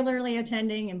been regularly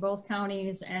attending in both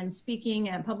counties and speaking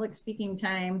at public speaking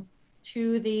time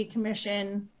to the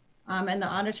commission, and the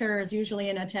auditor is usually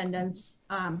in attendance,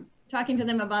 talking to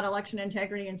them about election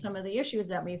integrity and some of the issues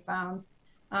that we found.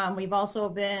 We've also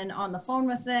been on the phone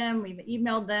with them. We've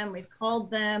emailed them. We've called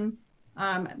them.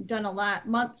 Done a lot,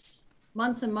 months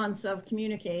and months of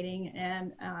communicating,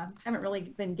 and haven't really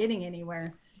been getting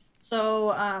anywhere.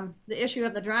 So the issue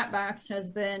of the drop box has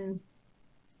been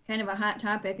kind of a hot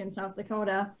topic in South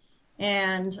Dakota.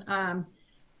 And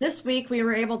this week we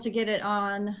were able to get it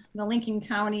on the Lincoln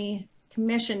County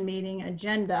Commission meeting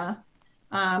agenda.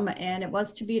 And it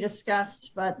was to be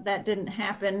discussed, but that didn't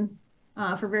happen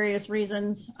for various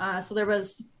reasons. So there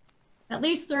was at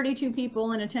least 32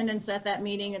 people in attendance at that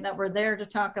meeting that were there to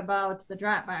talk about the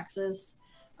drop boxes,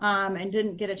 and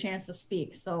didn't get a chance to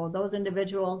speak. So those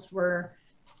individuals were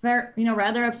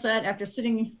rather upset after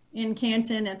sitting in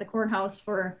Canton at the courthouse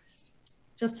for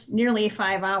just nearly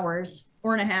 5 hours,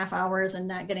 4.5 hours, and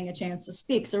not getting a chance to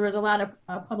speak. So there was a lot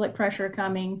of public pressure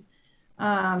coming.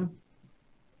 And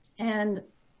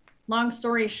long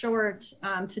story short,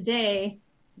 today,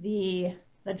 the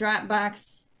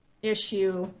Dropbox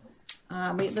issue,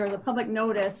 there's a public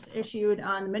notice issued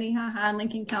on the Minnehaha and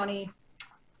Lincoln County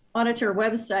auditor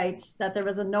websites that there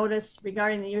was a notice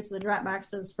regarding the use of the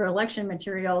Dropboxes for election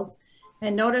materials.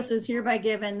 And notice is hereby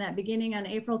given that beginning on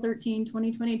April 13,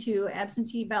 2022,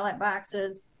 absentee ballot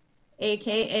boxes,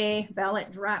 AKA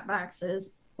ballot drop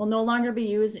boxes, will no longer be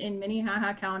used in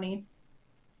Minnehaha County.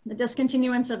 The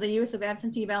discontinuance of the use of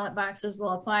absentee ballot boxes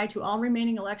will apply to all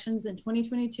remaining elections in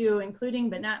 2022, including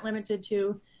but not limited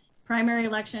to primary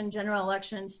election, general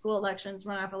elections, school elections,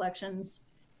 runoff elections,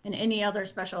 and any other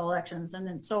special elections, and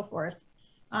then so forth.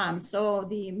 So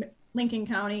the Lincoln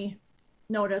County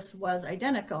notice was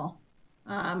identical.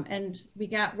 And we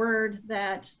got word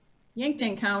that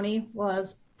Yankton County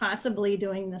was possibly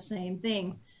doing the same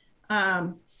thing.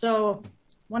 So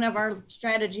one of our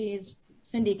strategies,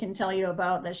 Cindy can tell you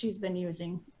about, that she's been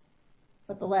using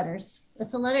with the letters. With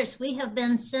the letters, we have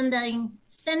been sending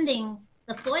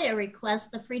the FOIA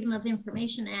request, the Freedom of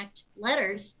Information Act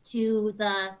letters, to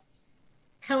the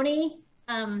county,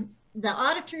 the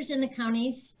auditors in the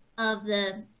counties of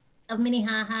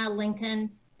Minnehaha,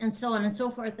 Lincoln, and so on and so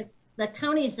forth, the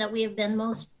counties that we have been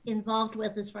most involved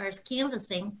with as far as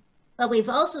canvassing. But we've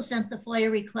also sent the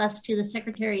FOIA request to the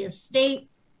Secretary of State,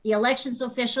 the elections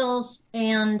officials,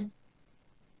 and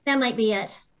that might be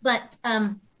it. But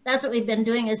that's what we've been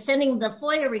doing, is sending the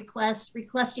FOIA requests,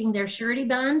 requesting their surety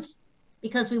bonds,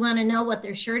 because we want to know what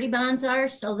their surety bonds are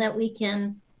so that we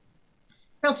can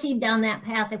proceed down that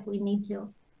path if we need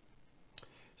to.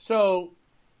 So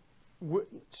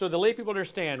the lay people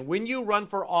understand, when you run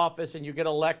for office and you get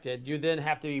elected, you then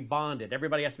have to be bonded.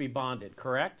 Everybody has to be bonded,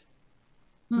 correct?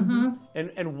 Mm-hmm.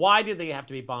 And why do they have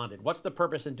to be bonded? What's the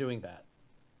purpose in doing that?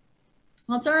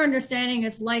 Well, it's our understanding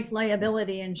it's like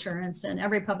liability insurance, and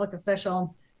every public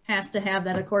official has to have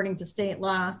that according to state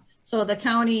law. So the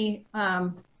county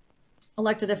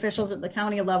elected officials at the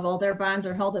county level, their bonds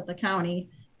are held at the county,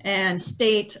 and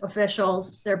state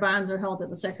officials, their bonds are held at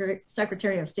the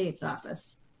Secretary of State's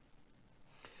office.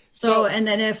 So, and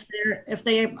then if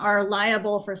they are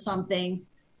liable for something,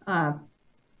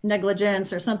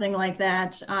 negligence or something like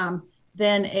that,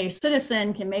 then a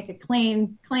citizen can make a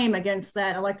claim against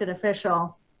that elected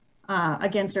official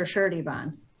against their surety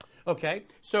bond. Okay,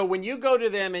 so when you go to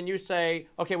them and you say,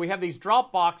 okay, we have these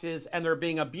drop boxes and they're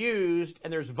being abused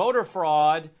and there's voter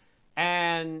fraud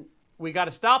and we got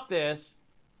to stop this,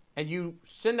 and you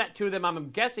send that to them,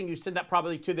 I'm guessing you send that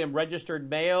probably to them registered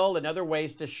mail and other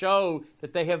ways to show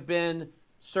that they have been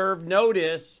served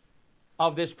notice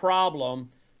of this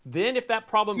problem. Then if that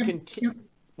problem continues,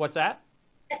 what's that?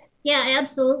 Yeah,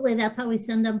 absolutely. That's how we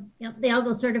send them. Yep, they all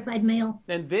go certified mail.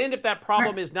 And then if that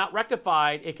problem is not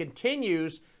rectified, it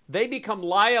continues, they become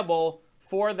liable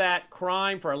for that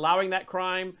crime, for allowing that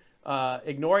crime,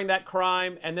 ignoring that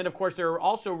crime. And then, of course, they're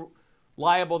also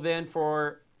liable then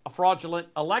for fraudulent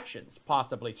elections,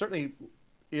 possibly. Certainly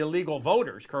illegal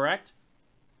voters, correct?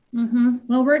 Mm-hmm.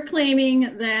 Well, we're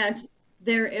claiming that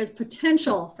there is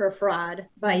potential for fraud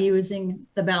by using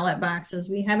the ballot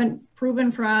boxes. We haven't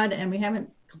proven fraud, and we haven't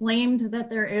claimed that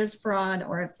there is fraud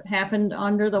or it happened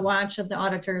under the watch of the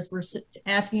auditors. We're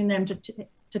asking them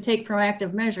to take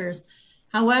proactive measures.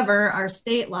 However, our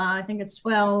state law, I think it's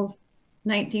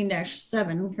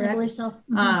 1219-7, correct? I believe so.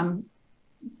 Mm-hmm.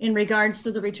 In regards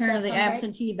to the return of the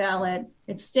absentee ballot,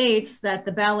 it states that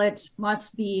the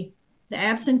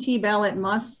absentee ballot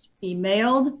must be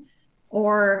mailed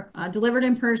or delivered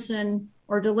in person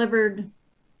or delivered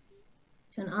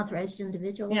to an authorized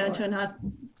individual. Yeah,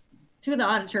 to the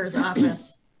auditor's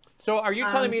office. So are you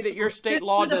telling me that your state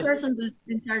law doesn't... the person's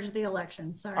in charge of the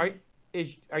election, sorry.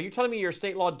 Are you telling me your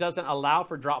state law doesn't allow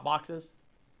for drop boxes?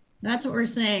 That's what we're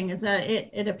saying, is that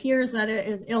it appears that it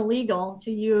is illegal to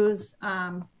use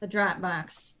the drop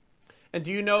box. And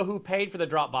do you know who paid for the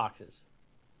drop boxes?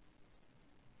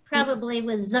 Probably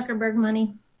with Zuckerberg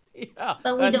money. Yeah,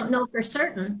 but we don't know for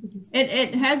certain.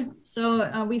 It has,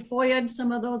 so we FOIA'd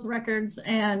some of those records,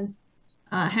 and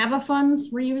HAVA funds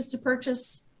were used to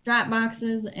purchase drop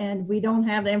boxes, and we don't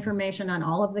have the information on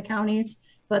all of the counties,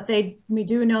 but we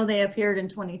do know they appeared in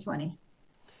 2020.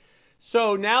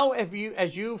 So now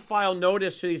as you file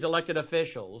notice to these elected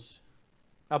officials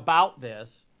about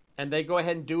this, and they go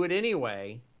ahead and do it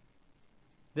anyway,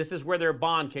 this is where their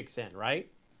bond kicks in,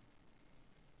 right?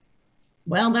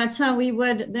 Well, that's how we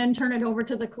would then turn it over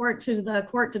to the court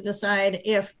to decide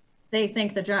if they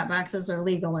think the drop boxes are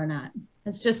legal or not.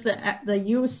 It's just that the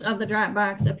use of the drop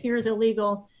box appears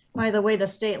illegal by the way the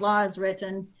state law is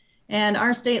written. And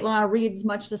our state law reads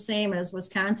much the same as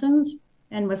Wisconsin's.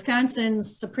 And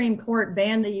Wisconsin's Supreme Court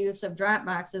banned the use of drop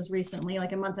boxes recently,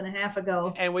 like a month and a half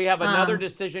ago. And we have another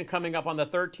decision coming up on the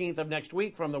 13th of next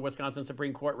week from the Wisconsin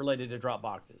Supreme Court related to drop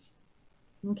boxes.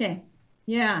 Okay.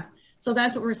 Yeah. So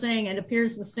that's what we're saying. It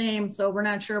appears the same. So we're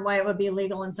not sure why it would be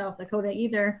illegal in South Dakota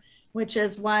either, which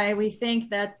is why we think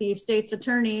that the state's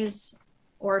attorneys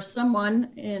or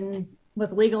someone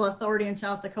with legal authority in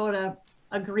South Dakota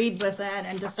agreed with that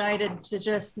and decided to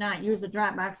just not use the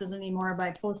drop boxes anymore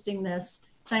by posting this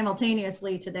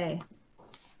simultaneously today.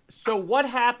 So what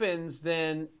happens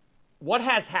then? What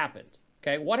has happened?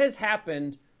 Okay, what has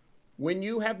happened when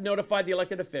you have notified the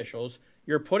elected officials?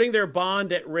 You're putting their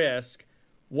bond at risk.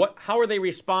 How are they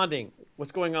responding?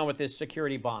 What's going on with this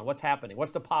security bond? What's happening?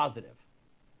 What's the positive?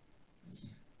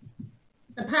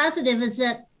 The positive is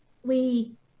that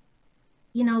the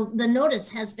notice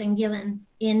has been given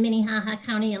in Minnehaha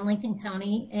County and Lincoln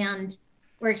County, and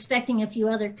we're expecting a few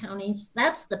other counties.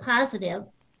 That's the positive.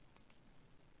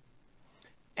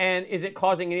 And is it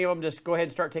causing any of them to go ahead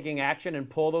and start taking action and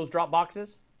pull those drop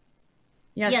boxes?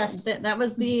 Yes. That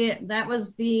was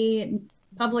the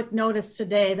public notice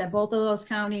today that both of those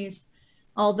counties,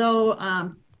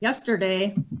 although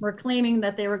yesterday were claiming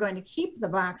that they were going to keep the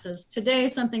boxes, today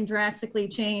something drastically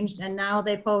changed, and now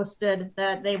they posted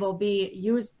that they will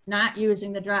be not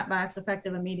using the drop box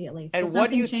effective immediately. And so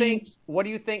what do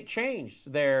you think changed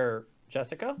there,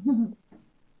 Jessica?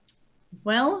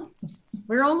 Well,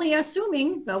 we're only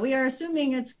assuming, but we are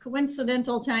assuming it's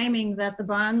coincidental timing that the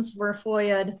bonds were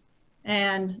FOIA'd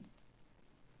and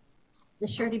the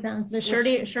surety bonds. The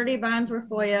surety bonds were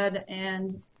FOIA'd,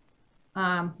 and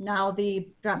now the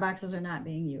drop boxes are not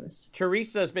being used.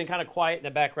 Teresa's been kind of quiet in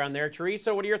the background there.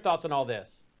 Teresa, what are your thoughts on all this?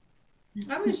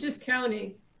 I was just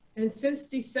counting, and since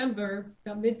December,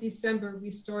 about mid-December,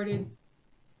 we started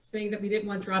saying that we didn't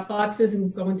want drop boxes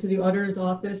and going to the auditor's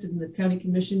office and the county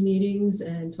commission meetings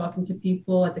and talking to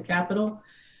people at the Capitol.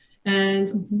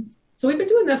 And so we've been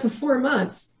doing that for 4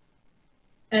 months.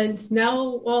 And now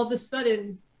all of a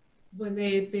sudden, when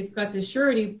they've got the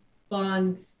surety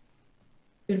bond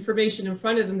information in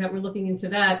front of them that we're looking into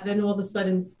that, then all of a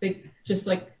sudden they just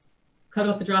like cut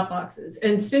off the drop boxes.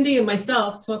 And Cindy and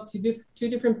myself talked to two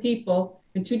different people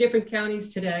in 2 different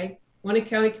counties today. One a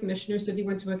county commissioner, Cindy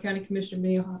went to a county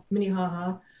commissioner,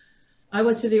 Minnehaha. I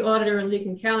went to the auditor in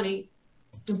Lincoln County.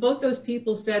 And both those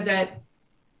people said that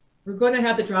we're going to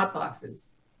have the drop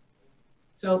boxes.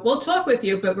 So we'll talk with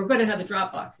you, but we're going to have the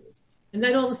drop boxes. And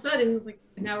then all of a sudden, like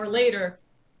an hour later,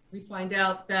 we find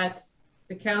out that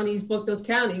the counties, both those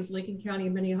counties, Lincoln County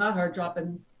and Minnehaha, are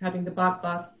having the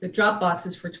drop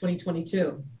boxes for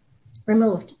 2022.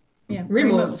 Removed. Yeah,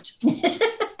 removed.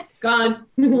 Gone.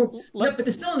 No, but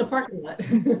they're still in the parking lot.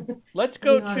 Let's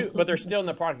go to, but they're still in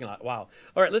the parking lot. Wow.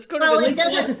 All right, let's go to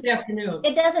this afternoon.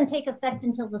 It doesn't take effect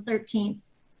until the 13th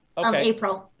of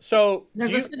April. So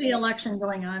there's a city election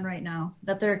going on right now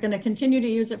that they're going to continue to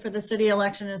use it for the city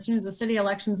election. As soon as the city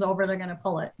election's over, they're going to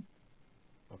pull it.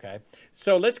 Okay.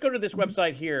 So let's go to this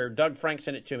website here. Doug Frank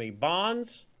sent it to me.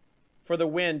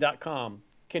 Bondsforthewin.com.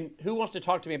 Who wants to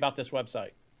talk to me about this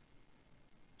website?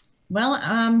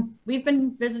 Well, we've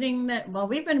been visiting that. Well,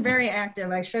 we've been very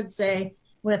active, I should say,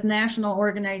 with national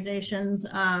organizations.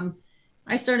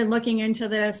 I started looking into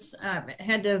this. It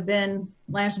had to have been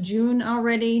last June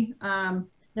already. Then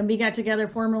we got together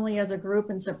formally as a group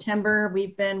in September.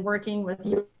 We've been working with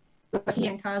USC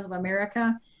and Cause of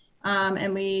America.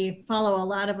 And we follow a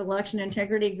lot of election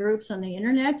integrity groups on the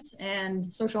internet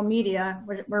and social media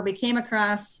where we came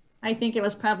across, I think it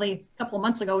was probably a couple of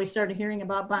months ago, we started hearing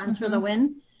about Bonds for the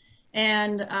Win.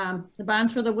 And the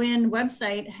Bonds for the Win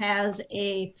website has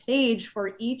a page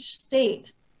for each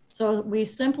state. So we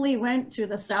simply went to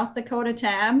the South Dakota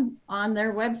tab on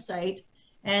their website,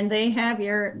 and they have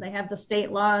the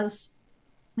state laws.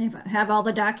 They have all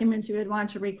the documents you would want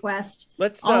to request.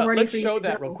 Let's show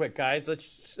that real quick, guys.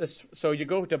 So you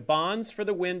go to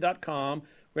bondsforthewin.com.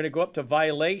 We're going to go up to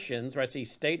violations, where I see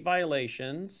state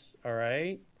violations. All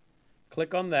right.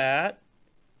 Click on that.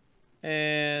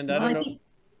 And I don't know.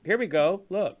 Here we go.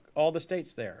 Look, all the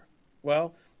states there.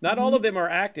 Well, not all of them are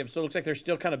active, so it looks like they're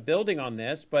still kind of building on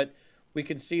this, but we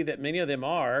can see that many of them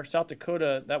are. South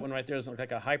Dakota, that one right there doesn't look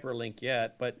like a hyperlink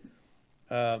yet, but...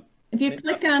 if you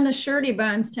click on the Surety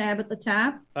Bonds tab at the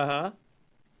top,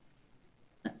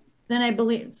 then I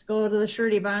believe let's go to the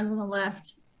Surety Bonds on the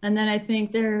left, and then I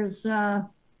think there's a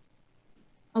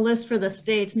list for the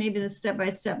states, maybe the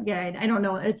step-by-step guide. I don't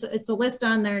know. It's a list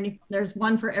on there, and there's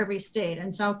one for every state,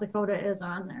 and South Dakota is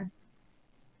on there.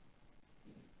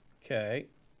 Okay.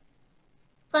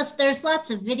 Plus, there's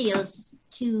lots of videos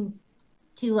to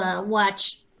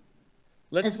watch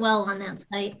as well on that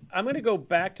site. I'm going to go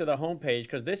back to the homepage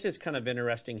because this is kind of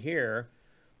interesting here.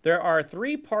 There are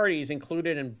 3 parties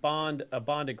included in a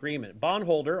bond agreement.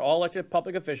 Bondholder, all elected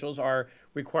public officials are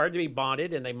required to be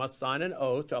bonded, and they must sign an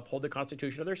oath to uphold the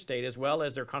Constitution of their state as well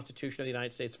as their Constitution of the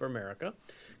United States of America.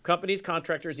 Companies,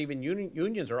 contractors, even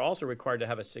unions are also required to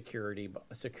have a security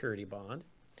bond.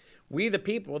 We, the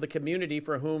people, the community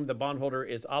for whom the bondholder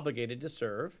is obligated to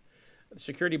serve. The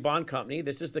security bond company,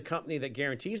 this is the company that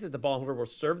guarantees that the bondholder will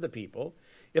serve the people.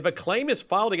 If a claim is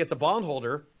filed against a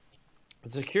bondholder,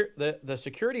 the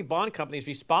security bond company is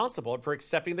responsible for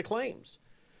accepting the claims,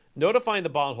 notifying the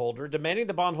bondholder, demanding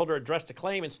the bondholder address the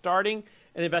claim, and starting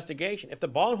an investigation if the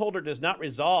bondholder does not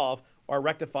resolve or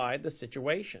rectify the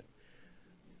situation.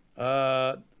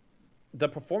 The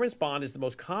performance bond is the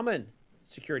most common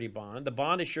security bond. The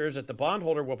bond assures that the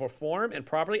bondholder will perform and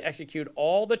properly execute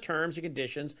all the terms and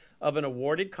conditions of an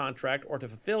awarded contract or to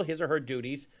fulfill his or her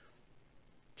duties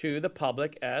to the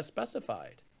public as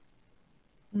specified.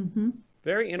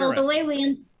 Very interesting. Well,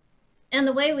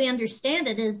 the way we understand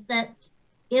it is that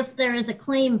if there is a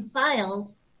claim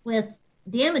filed with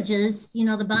damages,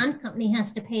 the bond company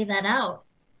has to pay that out.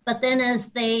 But then as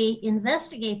they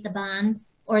investigate the bond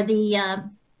or the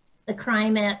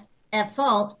crime at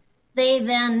fault, they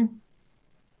then,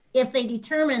 if they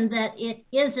determine that it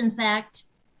is in fact,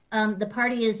 the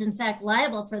party is in fact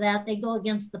liable for that, they go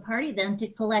against the party then to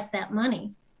collect that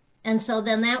money. And so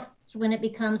then that's when it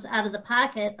becomes out of the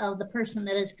pocket of the person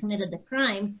that has committed the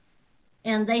crime,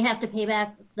 and they have to pay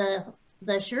back the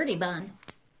surety bond.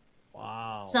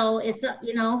 Wow. So it's,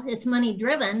 it's money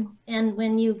driven. And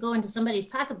when you go into somebody's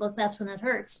pocketbook, that's when it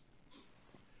hurts.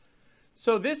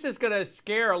 So this is going to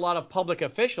scare a lot of public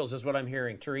officials is what I'm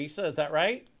hearing. Teresa, is that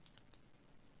right?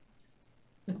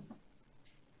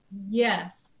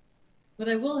 Yes. But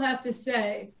I will have to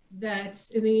say that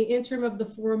in the interim of the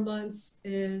 4 months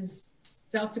is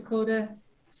South Dakota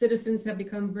citizens have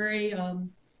become very,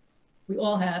 we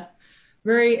all have,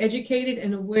 very educated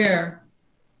and aware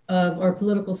of our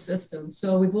political system.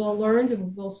 So we've all learned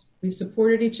and we've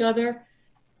supported each other,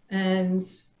 and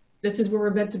this is where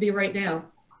we're meant to be right now.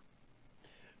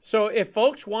 So if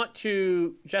folks want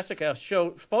to, Jessica,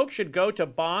 folks should go to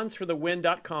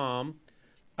bondsforthewin.com.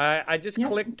 I just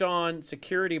clicked on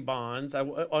security bonds.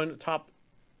 On the top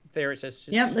there it says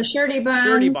the surety bonds.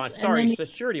 Surety bonds. Sorry, it says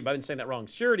surety, but I've been saying that wrong.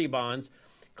 Surety bonds.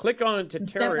 Click on to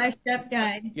step-by-step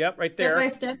guide. Yep, right there.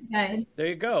 Step-by-step guide. There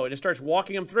you go. And it starts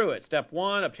walking them through it. Step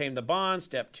 1, obtain the bond.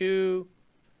 Step 2.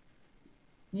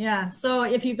 Yeah. So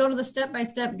if you go to the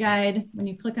step-by-step guide, when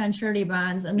you click on surety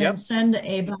bonds and then send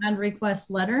a bond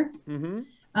request letter,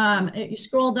 you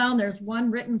scroll down, there's one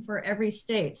written for every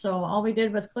state. So all we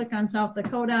did was click on South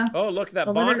Dakota. Oh, look at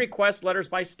that. Bond request letters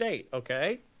by state.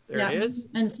 Okay. There it is.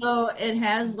 And so it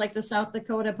has like the South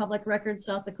Dakota Public Records,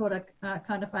 South Dakota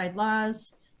Codified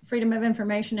Laws, Freedom of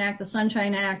Information Act, the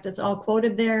Sunshine Act. It's all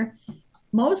quoted there.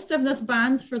 Most of this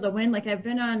Bonds for the Win, like I've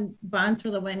been on Bonds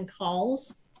for the Win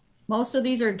calls. Most of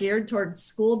these are geared towards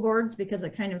school boards because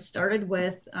it kind of started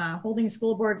with holding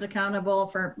school boards accountable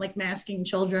for like masking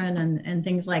children and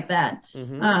things like that.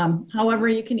 However,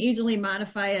 you can easily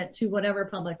modify it to whatever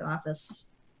public office.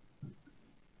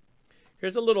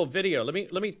 Here's a little video. Let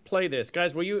me play this.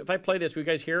 Guys, if I play this, will you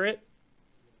guys hear it?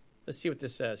 Let's see what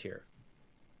this says here.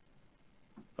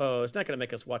 Oh, it's not going to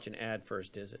make us watch an ad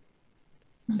first, is it?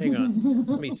 Hang on.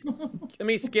 let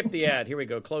me skip the ad. Here we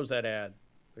go. Close that ad.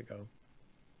 Here we go.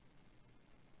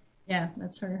 Yeah,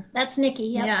 that's her. That's Nikki.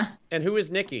 Yep. Yeah. And who is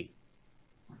Nikki?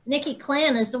 Nikki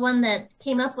Clan is the one that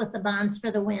came up with the Bonds for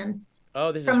the Win.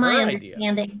 Oh, this from is her my idea.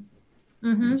 Understanding.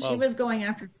 She was going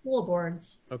after school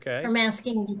boards. Okay. For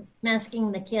masking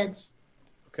the kids.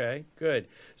 Okay, good.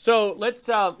 So let's,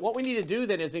 what we need to do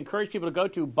then is encourage people to go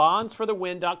to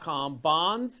bondsforthewin.com,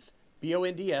 bonds,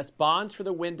 B-O-N-D-S,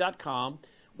 bondsforthewin.com.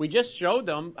 We just showed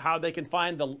them how they can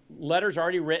find the letters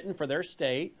already written for their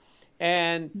state,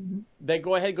 and they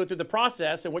go ahead and go through the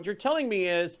process. And what you're telling me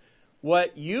is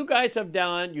what you guys have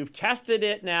done, you've tested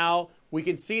it now. We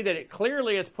can see that it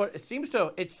clearly has it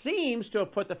seems to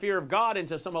have put the fear of God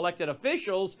into some elected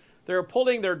officials. They're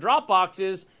pulling their drop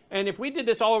boxes. And if we did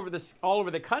this all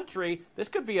over the country, this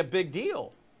could be a big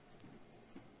deal.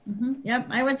 Yep,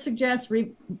 I would suggest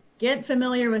get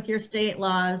familiar with your state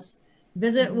laws.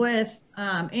 Visit with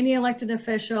any elected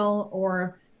official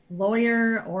or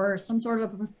lawyer or some sort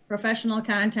of professional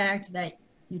contact that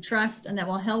you trust and that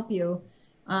will help you.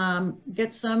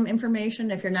 Get some information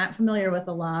if you're not familiar with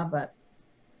the law, but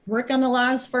work on the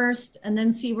laws first and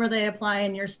then see where they apply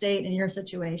in your state and your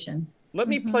situation. Let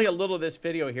me play a little of this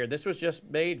video here. This was just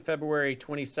made February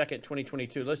 22nd,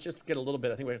 2022. Let's just get a little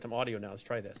bit. I think we have some audio now. Let's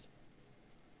try this.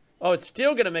 Oh, it's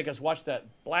still going to make us watch that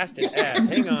blasted ad.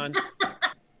 Hang on.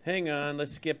 Hang on.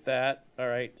 Let's skip that. All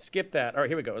right. Skip that. All right,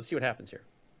 here we go. Let's see what happens here.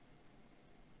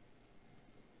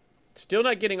 Still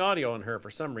not getting audio on her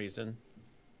for some reason.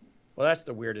 Well, that's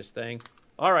the weirdest thing.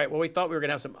 All right, well, we thought we were going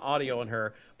to have some audio on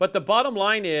her. But the bottom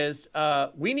line is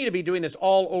we need to be doing this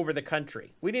all over the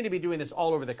country. We need to be doing this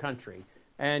all over the country.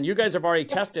 And you guys have already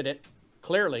tested it,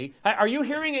 clearly. Are you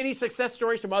hearing any success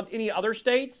stories from any other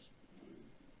states?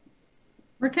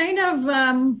 We're kind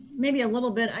of maybe a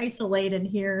little bit isolated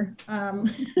here.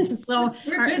 So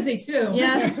we're busy too.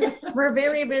 Yeah, we're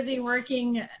very busy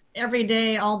working every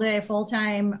day, all day, full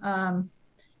time.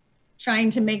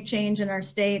 Trying to make change in our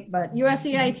state, but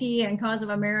USCIP and Cause of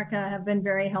America have been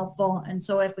very helpful. And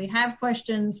so if we have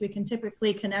questions, we can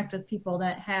typically connect with people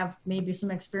that have maybe some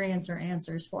experience or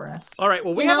answers for us. All right,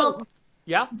 well,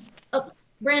 yeah? Oh,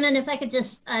 Brandon, if I could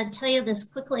just tell you this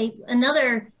quickly.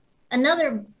 Another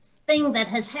thing that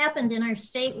has happened in our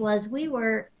state was we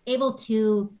were able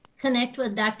to connect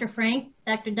with Dr.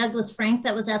 Douglas Frank,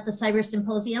 that was at the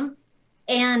Cyber-Symposium.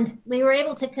 And we were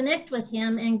able to connect with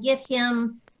him and get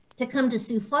him to come to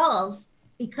Sioux Falls,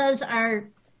 because our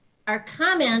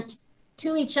comment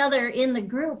to each other in the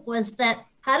group was that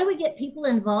how do we get people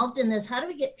involved in this? How do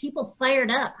we get people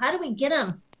fired up? How do we get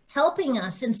them helping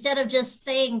us instead of just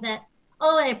saying that,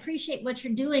 oh, I appreciate what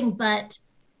you're doing, but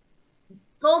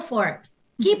go for it.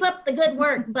 Keep up the good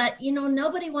work. But,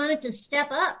 nobody wanted to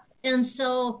step up. And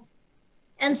so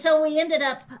we ended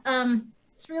up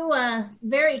through a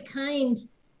very kind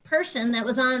person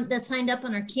that signed up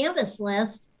on our Canvas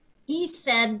list. He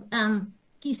said,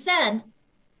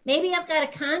 maybe I've got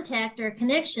a contact or a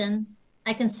connection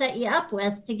I can set you up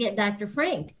with to get Dr.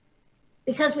 Frank,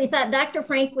 because we thought Dr.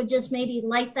 Frank would just maybe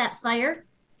light that fire.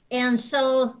 And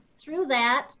so through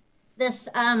that,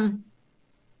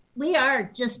 we are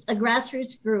just a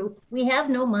grassroots group. We have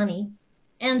no money.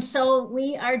 And so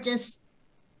we are just,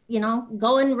 you know,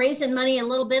 going, raising money a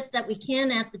little bit that we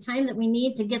can at the time that we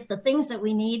need to get the things that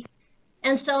we need.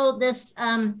 And so this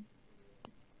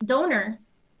donor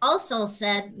also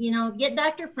said, you know, get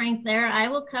Dr. Frank there. I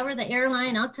will cover the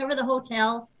airline. I'll cover the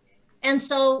hotel. And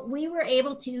so we were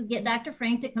able to get Dr.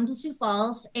 Frank to come to Sioux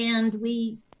Falls, and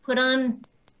we got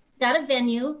a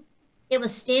venue. It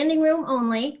was standing room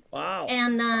only. Wow.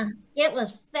 And it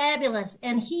was fabulous.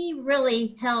 And he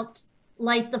really helped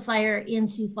light the fire in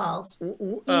Sioux Falls.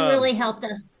 He really helped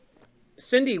us.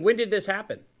 Cindy, when did this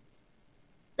happen?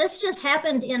 This just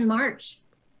happened in March.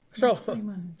 So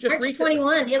March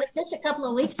 21. It was just a couple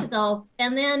of weeks ago.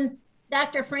 And then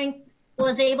Dr. Frank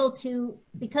was able to,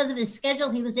 because of his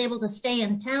schedule, he was able to stay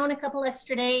in town a couple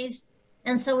extra days.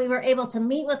 And so we were able to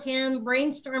meet with him,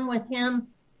 brainstorm with him.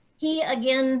 He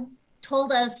again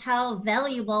told us how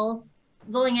valuable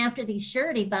going after these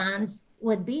surety bonds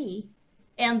would be.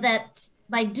 And that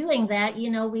by doing that, you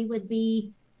know, we would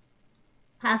be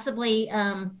possibly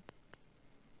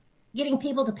getting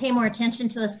people to pay more attention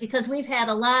to us, because we've had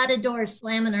a lot of doors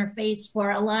slam in our face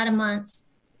for a lot of months.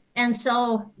 And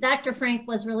so Dr. Frank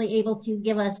was really able to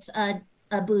give us a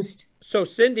boost. So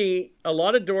Cindy, a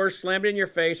lot of doors slammed in your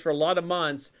face for a lot of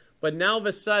months, but now all of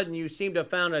a sudden you seem to have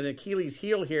found an Achilles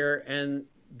heel here, and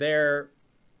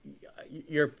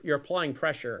you're applying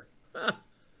pressure.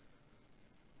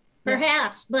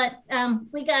 Perhaps, but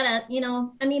we gotta, you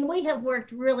know, I mean, we have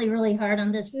worked really, really hard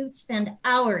on this. We've spent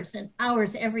hours and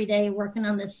hours every day working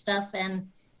on this stuff and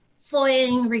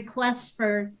FOIAing requests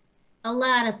for a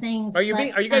lot of things. Are you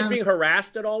guys being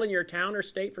harassed at all in your town or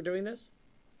state for doing this?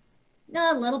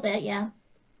 No, a little bit, yeah.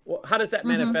 Well, how does that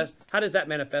manifest? How does that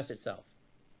manifest itself?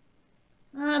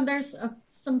 There's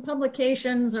some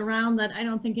publications around that I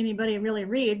don't think anybody really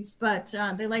reads, but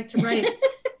they like to write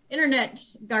internet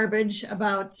garbage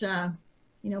about,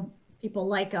 you know, people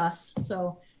like us.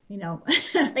 So, you know,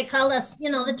 they call us, you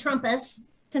know, the Trumpists,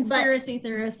 conspiracy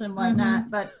theorists and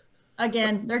whatnot. But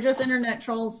again, they're just internet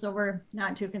trolls, so we're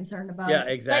not too concerned about it. Yeah,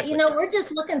 exactly. But you know, we're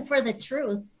just looking for the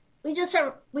truth. We just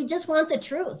want the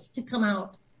truth to come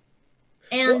out.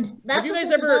 And that's what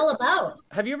this is all about.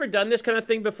 Have you ever done this kind of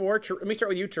thing before? Let me start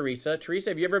with you, Teresa.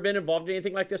 Teresa, have you ever been involved in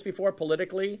anything like this before,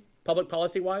 politically, public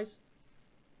policy-wise?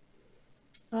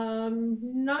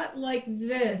 Not like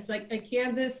this. Like I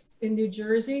canvassed in New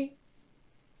Jersey,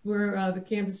 where the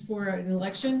canvassed for an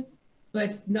election,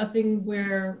 but nothing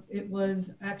where it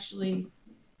was actually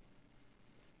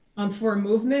for a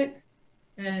movement.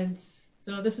 And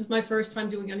so this is my first time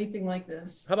doing anything like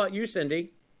this. How about you,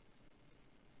 Cindy?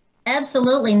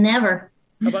 Absolutely never.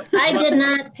 I did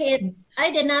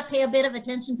not pay a bit of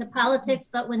attention to politics,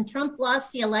 but when Trump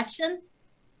lost the election,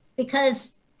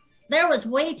 because there was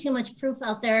way too much proof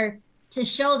out there to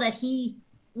show that he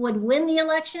would win the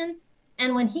election.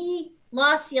 And when he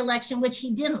lost the election, which he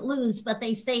didn't lose, but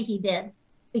they say he did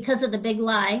because of the big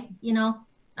lie, you know,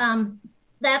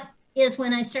 that is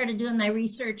when I started doing my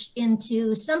research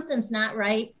into something's not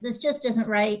right. This just isn't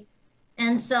right.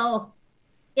 And so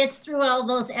it's through all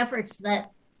those efforts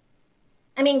that,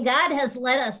 I mean, God has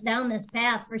led us down this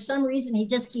path. For some reason, he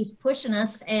just keeps pushing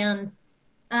us and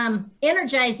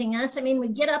energizing us. I mean, we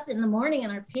get up in the morning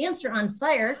and our pants are on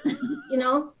fire. You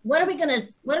know, what are we gonna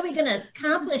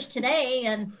accomplish today?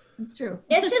 And it's true.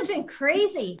 It's just been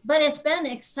crazy, but it's been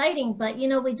exciting. But you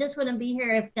know, we just wouldn't be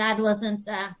here if God wasn't.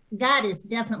 God is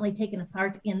definitely taking a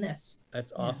part in this.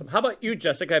 That's awesome. Yes. How about you,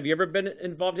 Jessica? Have you ever been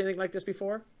involved in anything like this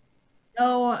before?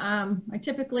 No, I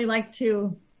typically like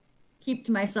to keep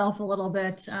to myself a little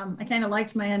bit. I kind of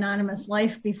liked my anonymous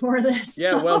life before this.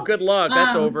 Yeah, so, well, good luck.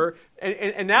 That's over.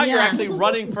 And now you're actually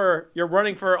running for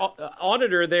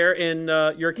auditor there in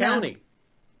your county.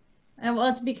 And well,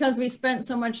 it's because we spent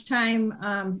so much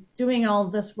time doing all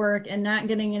of this work and not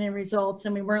getting any results,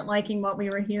 and we weren't liking what we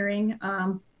were hearing.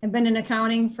 I've been in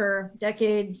accounting for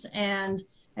decades, and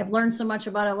I've learned so much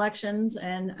about elections,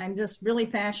 and I'm just really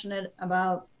passionate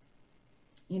about,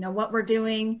 you know, what we're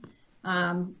doing.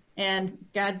 And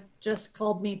God just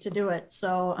called me to do it.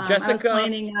 So Jessica, I was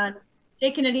planning on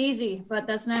taking it easy, but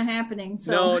that's not happening.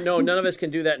 So no, none of us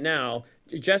can do that now.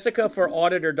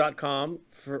 JessicaForAuditor.com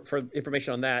for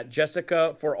information on that.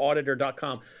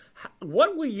 JessicaForAuditor.com.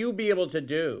 What will you be able to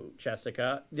do,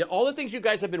 Jessica? All the things you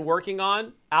guys have been working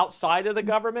on outside of the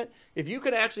government, if you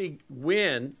could actually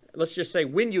win, let's just say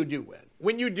when you do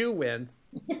win,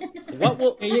 what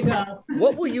will there you go.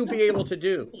 What will you be able to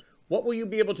do? What will you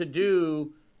be able to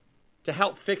do to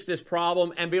help fix this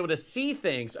problem and be able to see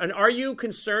things? And are you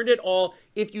concerned at all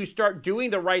if you start doing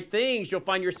the right things, you'll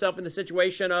find yourself in the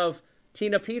situation of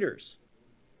Tina Peters?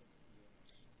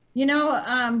 You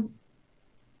know,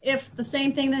 if the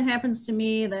same thing that happens to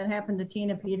me that happened to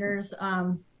Tina Peters,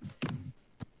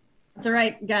 it's all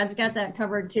right. God's got that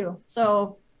covered too.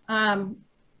 So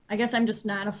I guess I'm just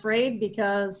not afraid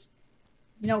because,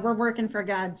 you know, we're working for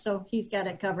God, so he's got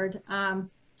it covered.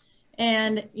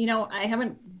 And, you know, I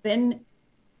haven't been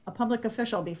a public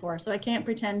official before, so I can't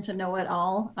pretend to know it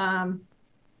all.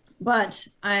 But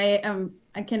I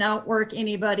can outwork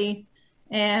anybody,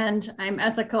 and I'm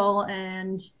ethical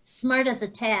and smart as a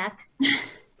tack.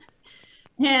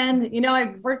 And, you know,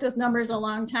 I've worked with numbers a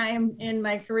long time in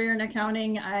my career in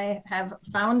accounting. I have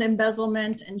found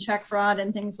embezzlement and check fraud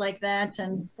and things like that.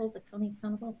 And hold the county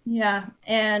accountable. Yeah.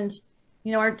 And,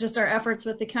 you know, our efforts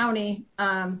with the county,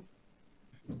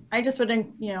 I just would,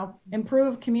 you know,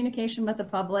 improve communication with the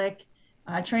public,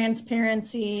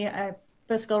 transparency,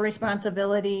 fiscal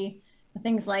responsibility,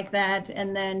 things like that.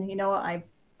 And then, you know, I'm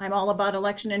all about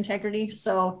election integrity.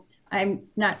 So I'm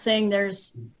not saying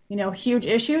there's, you know, huge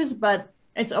issues, but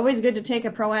it's always good to take a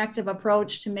proactive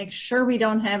approach to make sure we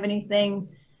don't have anything,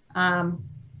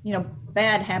 you know,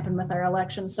 bad happen with our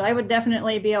elections. So I would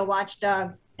definitely be a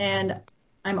watchdog, and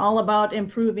I'm all about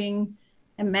improving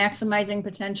and maximizing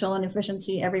potential and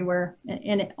efficiency everywhere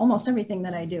in almost everything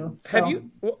that I do. So, have you,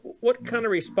 what kind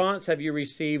of response have you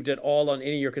received at all on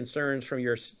any of your concerns from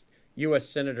your U.S.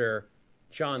 Senator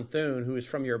John Thune, who is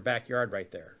from your backyard right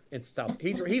there in South?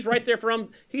 He's right there from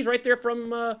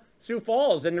Sioux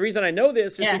Falls, and the reason I know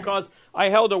this is because I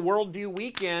held a Worldview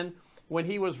weekend when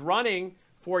he was running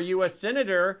for U.S.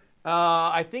 Senator.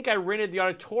 I think I rented the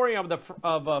auditorium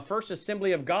of First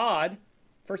Assembly of God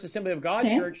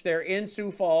Church there in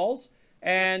Sioux Falls,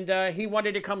 and he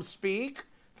wanted to come speak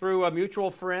through a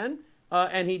mutual friend,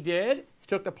 and he did. He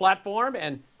took the platform,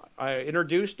 and I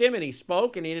introduced him, and he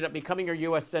spoke, and he ended up becoming your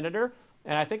U.S. Senator.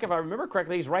 And I think if I remember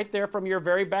correctly, he's right there from your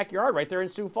very backyard, right there in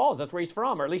Sioux Falls. That's where he's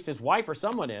from, or at least his wife or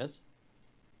someone is.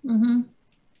 Mm-hmm.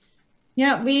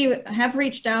 Yeah, we have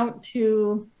reached out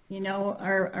to, you know,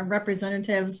 our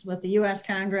representatives with the U.S.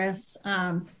 Congress.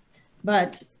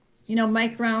 But, you know,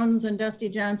 Mike Rounds and Dusty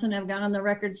Johnson have gone on the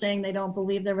record saying they don't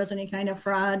believe there was any kind of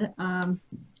fraud.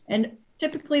 And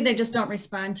typically they just don't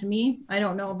respond to me. I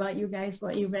don't know about you guys,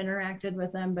 what you've interacted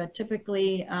with them, but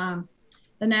typically,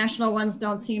 the national ones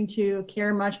don't seem to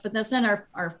care much, but that's not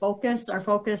our focus. Our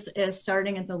focus is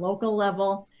starting at the local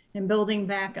level and building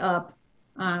back up.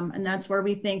 And that's where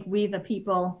we think we, the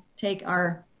people, take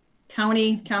our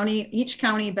each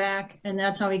county back, and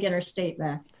that's how we get our state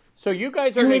back. So you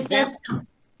guys are an example.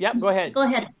 Yep, go ahead. Go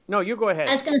ahead. No, you go ahead.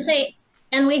 I was going to say,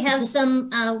 and we have some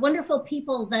wonderful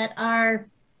people that are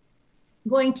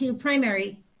going to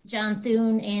primary John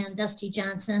Thune and Dusty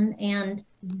Johnson. And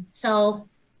so,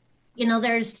 you know,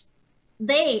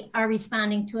 they are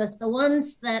responding to us. The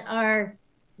ones that are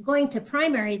going to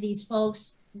primary these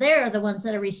folks, they're the ones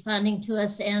that are responding to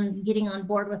us and getting on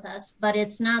board with us, but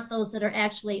it's not those that are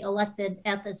actually elected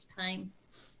at this time.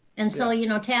 And so, you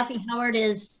know, Taffy Howard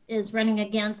is running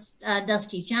against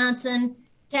Dusty Johnson.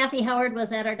 Taffy Howard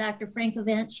was at our Dr. Frank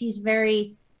event. She is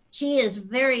very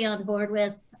on board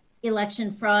with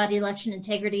election fraud, election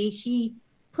integrity. She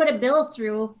put a bill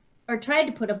through, or tried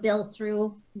to put a bill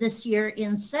through this year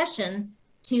in session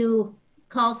to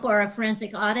call for a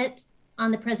forensic audit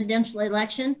on the presidential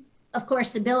election. Of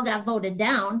course, the bill got voted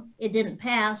down. It didn't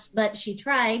pass, but she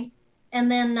tried.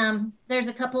 And then there's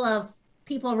a couple of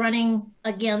people running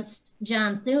against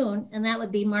John Thune, and that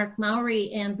would be Mark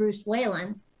Mowry and Bruce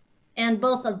Whalen. And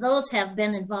both of those have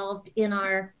been involved in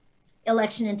our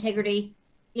election integrity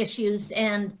issues.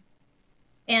 And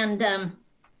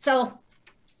so,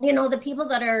 you know, the people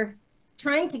that are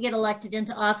trying to get elected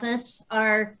into office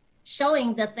are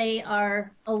showing that they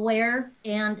are aware,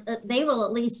 and they will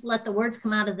at least let the words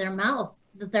come out of their mouth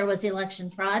that there was election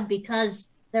fraud, because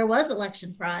there was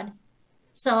election fraud.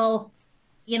 So,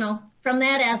 you know, from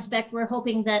that aspect, we're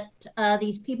hoping that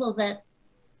these people that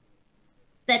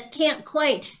can't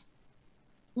quite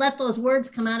let those words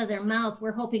come out of their mouth,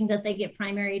 we're hoping that they get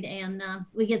primaried and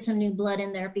we get some new blood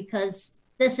in there, because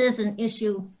this is an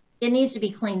issue. It needs to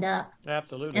be cleaned up.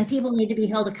 Absolutely. And people need to be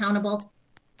held accountable.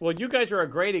 Well, you guys are a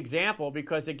great example,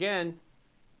 because, again,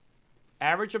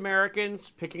 average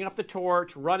Americans picking up the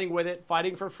torch, running with it,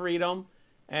 fighting for freedom.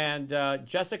 And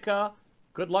Jessica,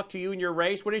 good luck to you in your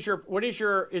race. Is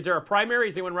there a primary?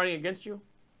 Is anyone running against you?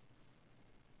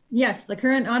 Yes, the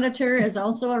current auditor is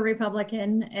also a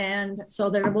Republican, and so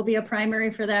there will be a primary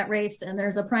for that race, and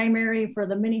there's a primary for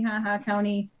the Minnehaha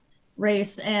County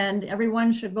race, and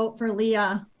everyone should vote for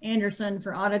Leah Anderson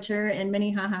for auditor in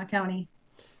Minnehaha County.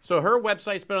 So her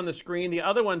website's been on the screen. The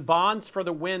other one,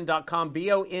 bondsforthewin.com,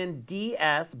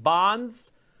 BONDS,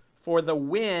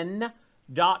 bondsforthewin.com.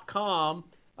 wind.com.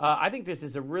 I think this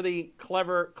is a really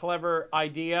clever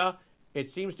idea. It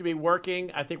seems to be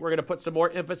working. I think we're going to put some more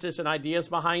emphasis and ideas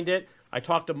behind it. I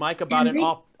talked to Mike about it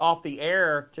off the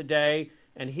air today,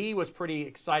 and he was pretty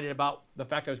excited about the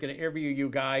fact I was going to interview you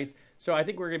guys. So I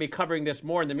think we're going to be covering this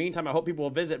more. In the meantime, I hope people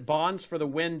will visit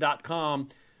bondsforthewind.com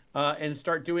and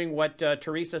start doing what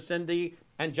Teresa, Cindy,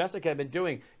 and Jessica have been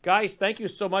doing. Guys, thank you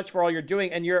so much for all you're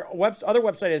doing. And your other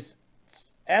website is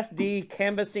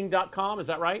sdcanvassing.com. Is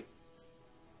that right?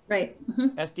 Right.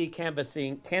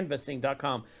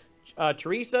 sdcanvassing.com.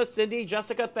 Teresa, Cindy,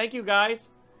 Jessica, thank you guys.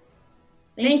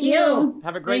 Thank you.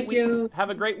 Have a great week. Have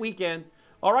a great weekend.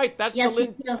 All right, that's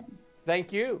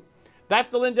Thank you. That's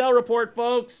the Lindell Report,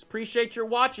 folks. Appreciate your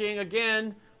watching.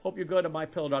 Again, hope you go to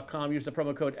mypillow.com, use the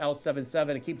promo code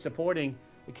L77 and keep supporting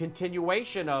the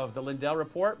continuation of the Lindell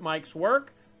Report, Mike's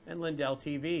work, and Lindell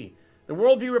TV. The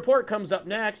Worldview Report comes up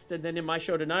next, and then in my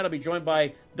show tonight, I'll be joined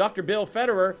by Dr. Bill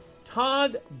Federer,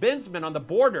 Todd Bensman on the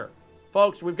border.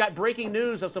 Folks, we've got breaking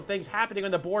news of some things happening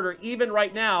on the border, even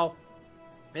right now,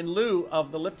 in lieu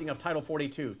of the lifting of Title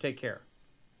 42. Take care.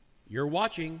 You're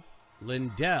watching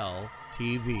Lindell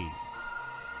TV.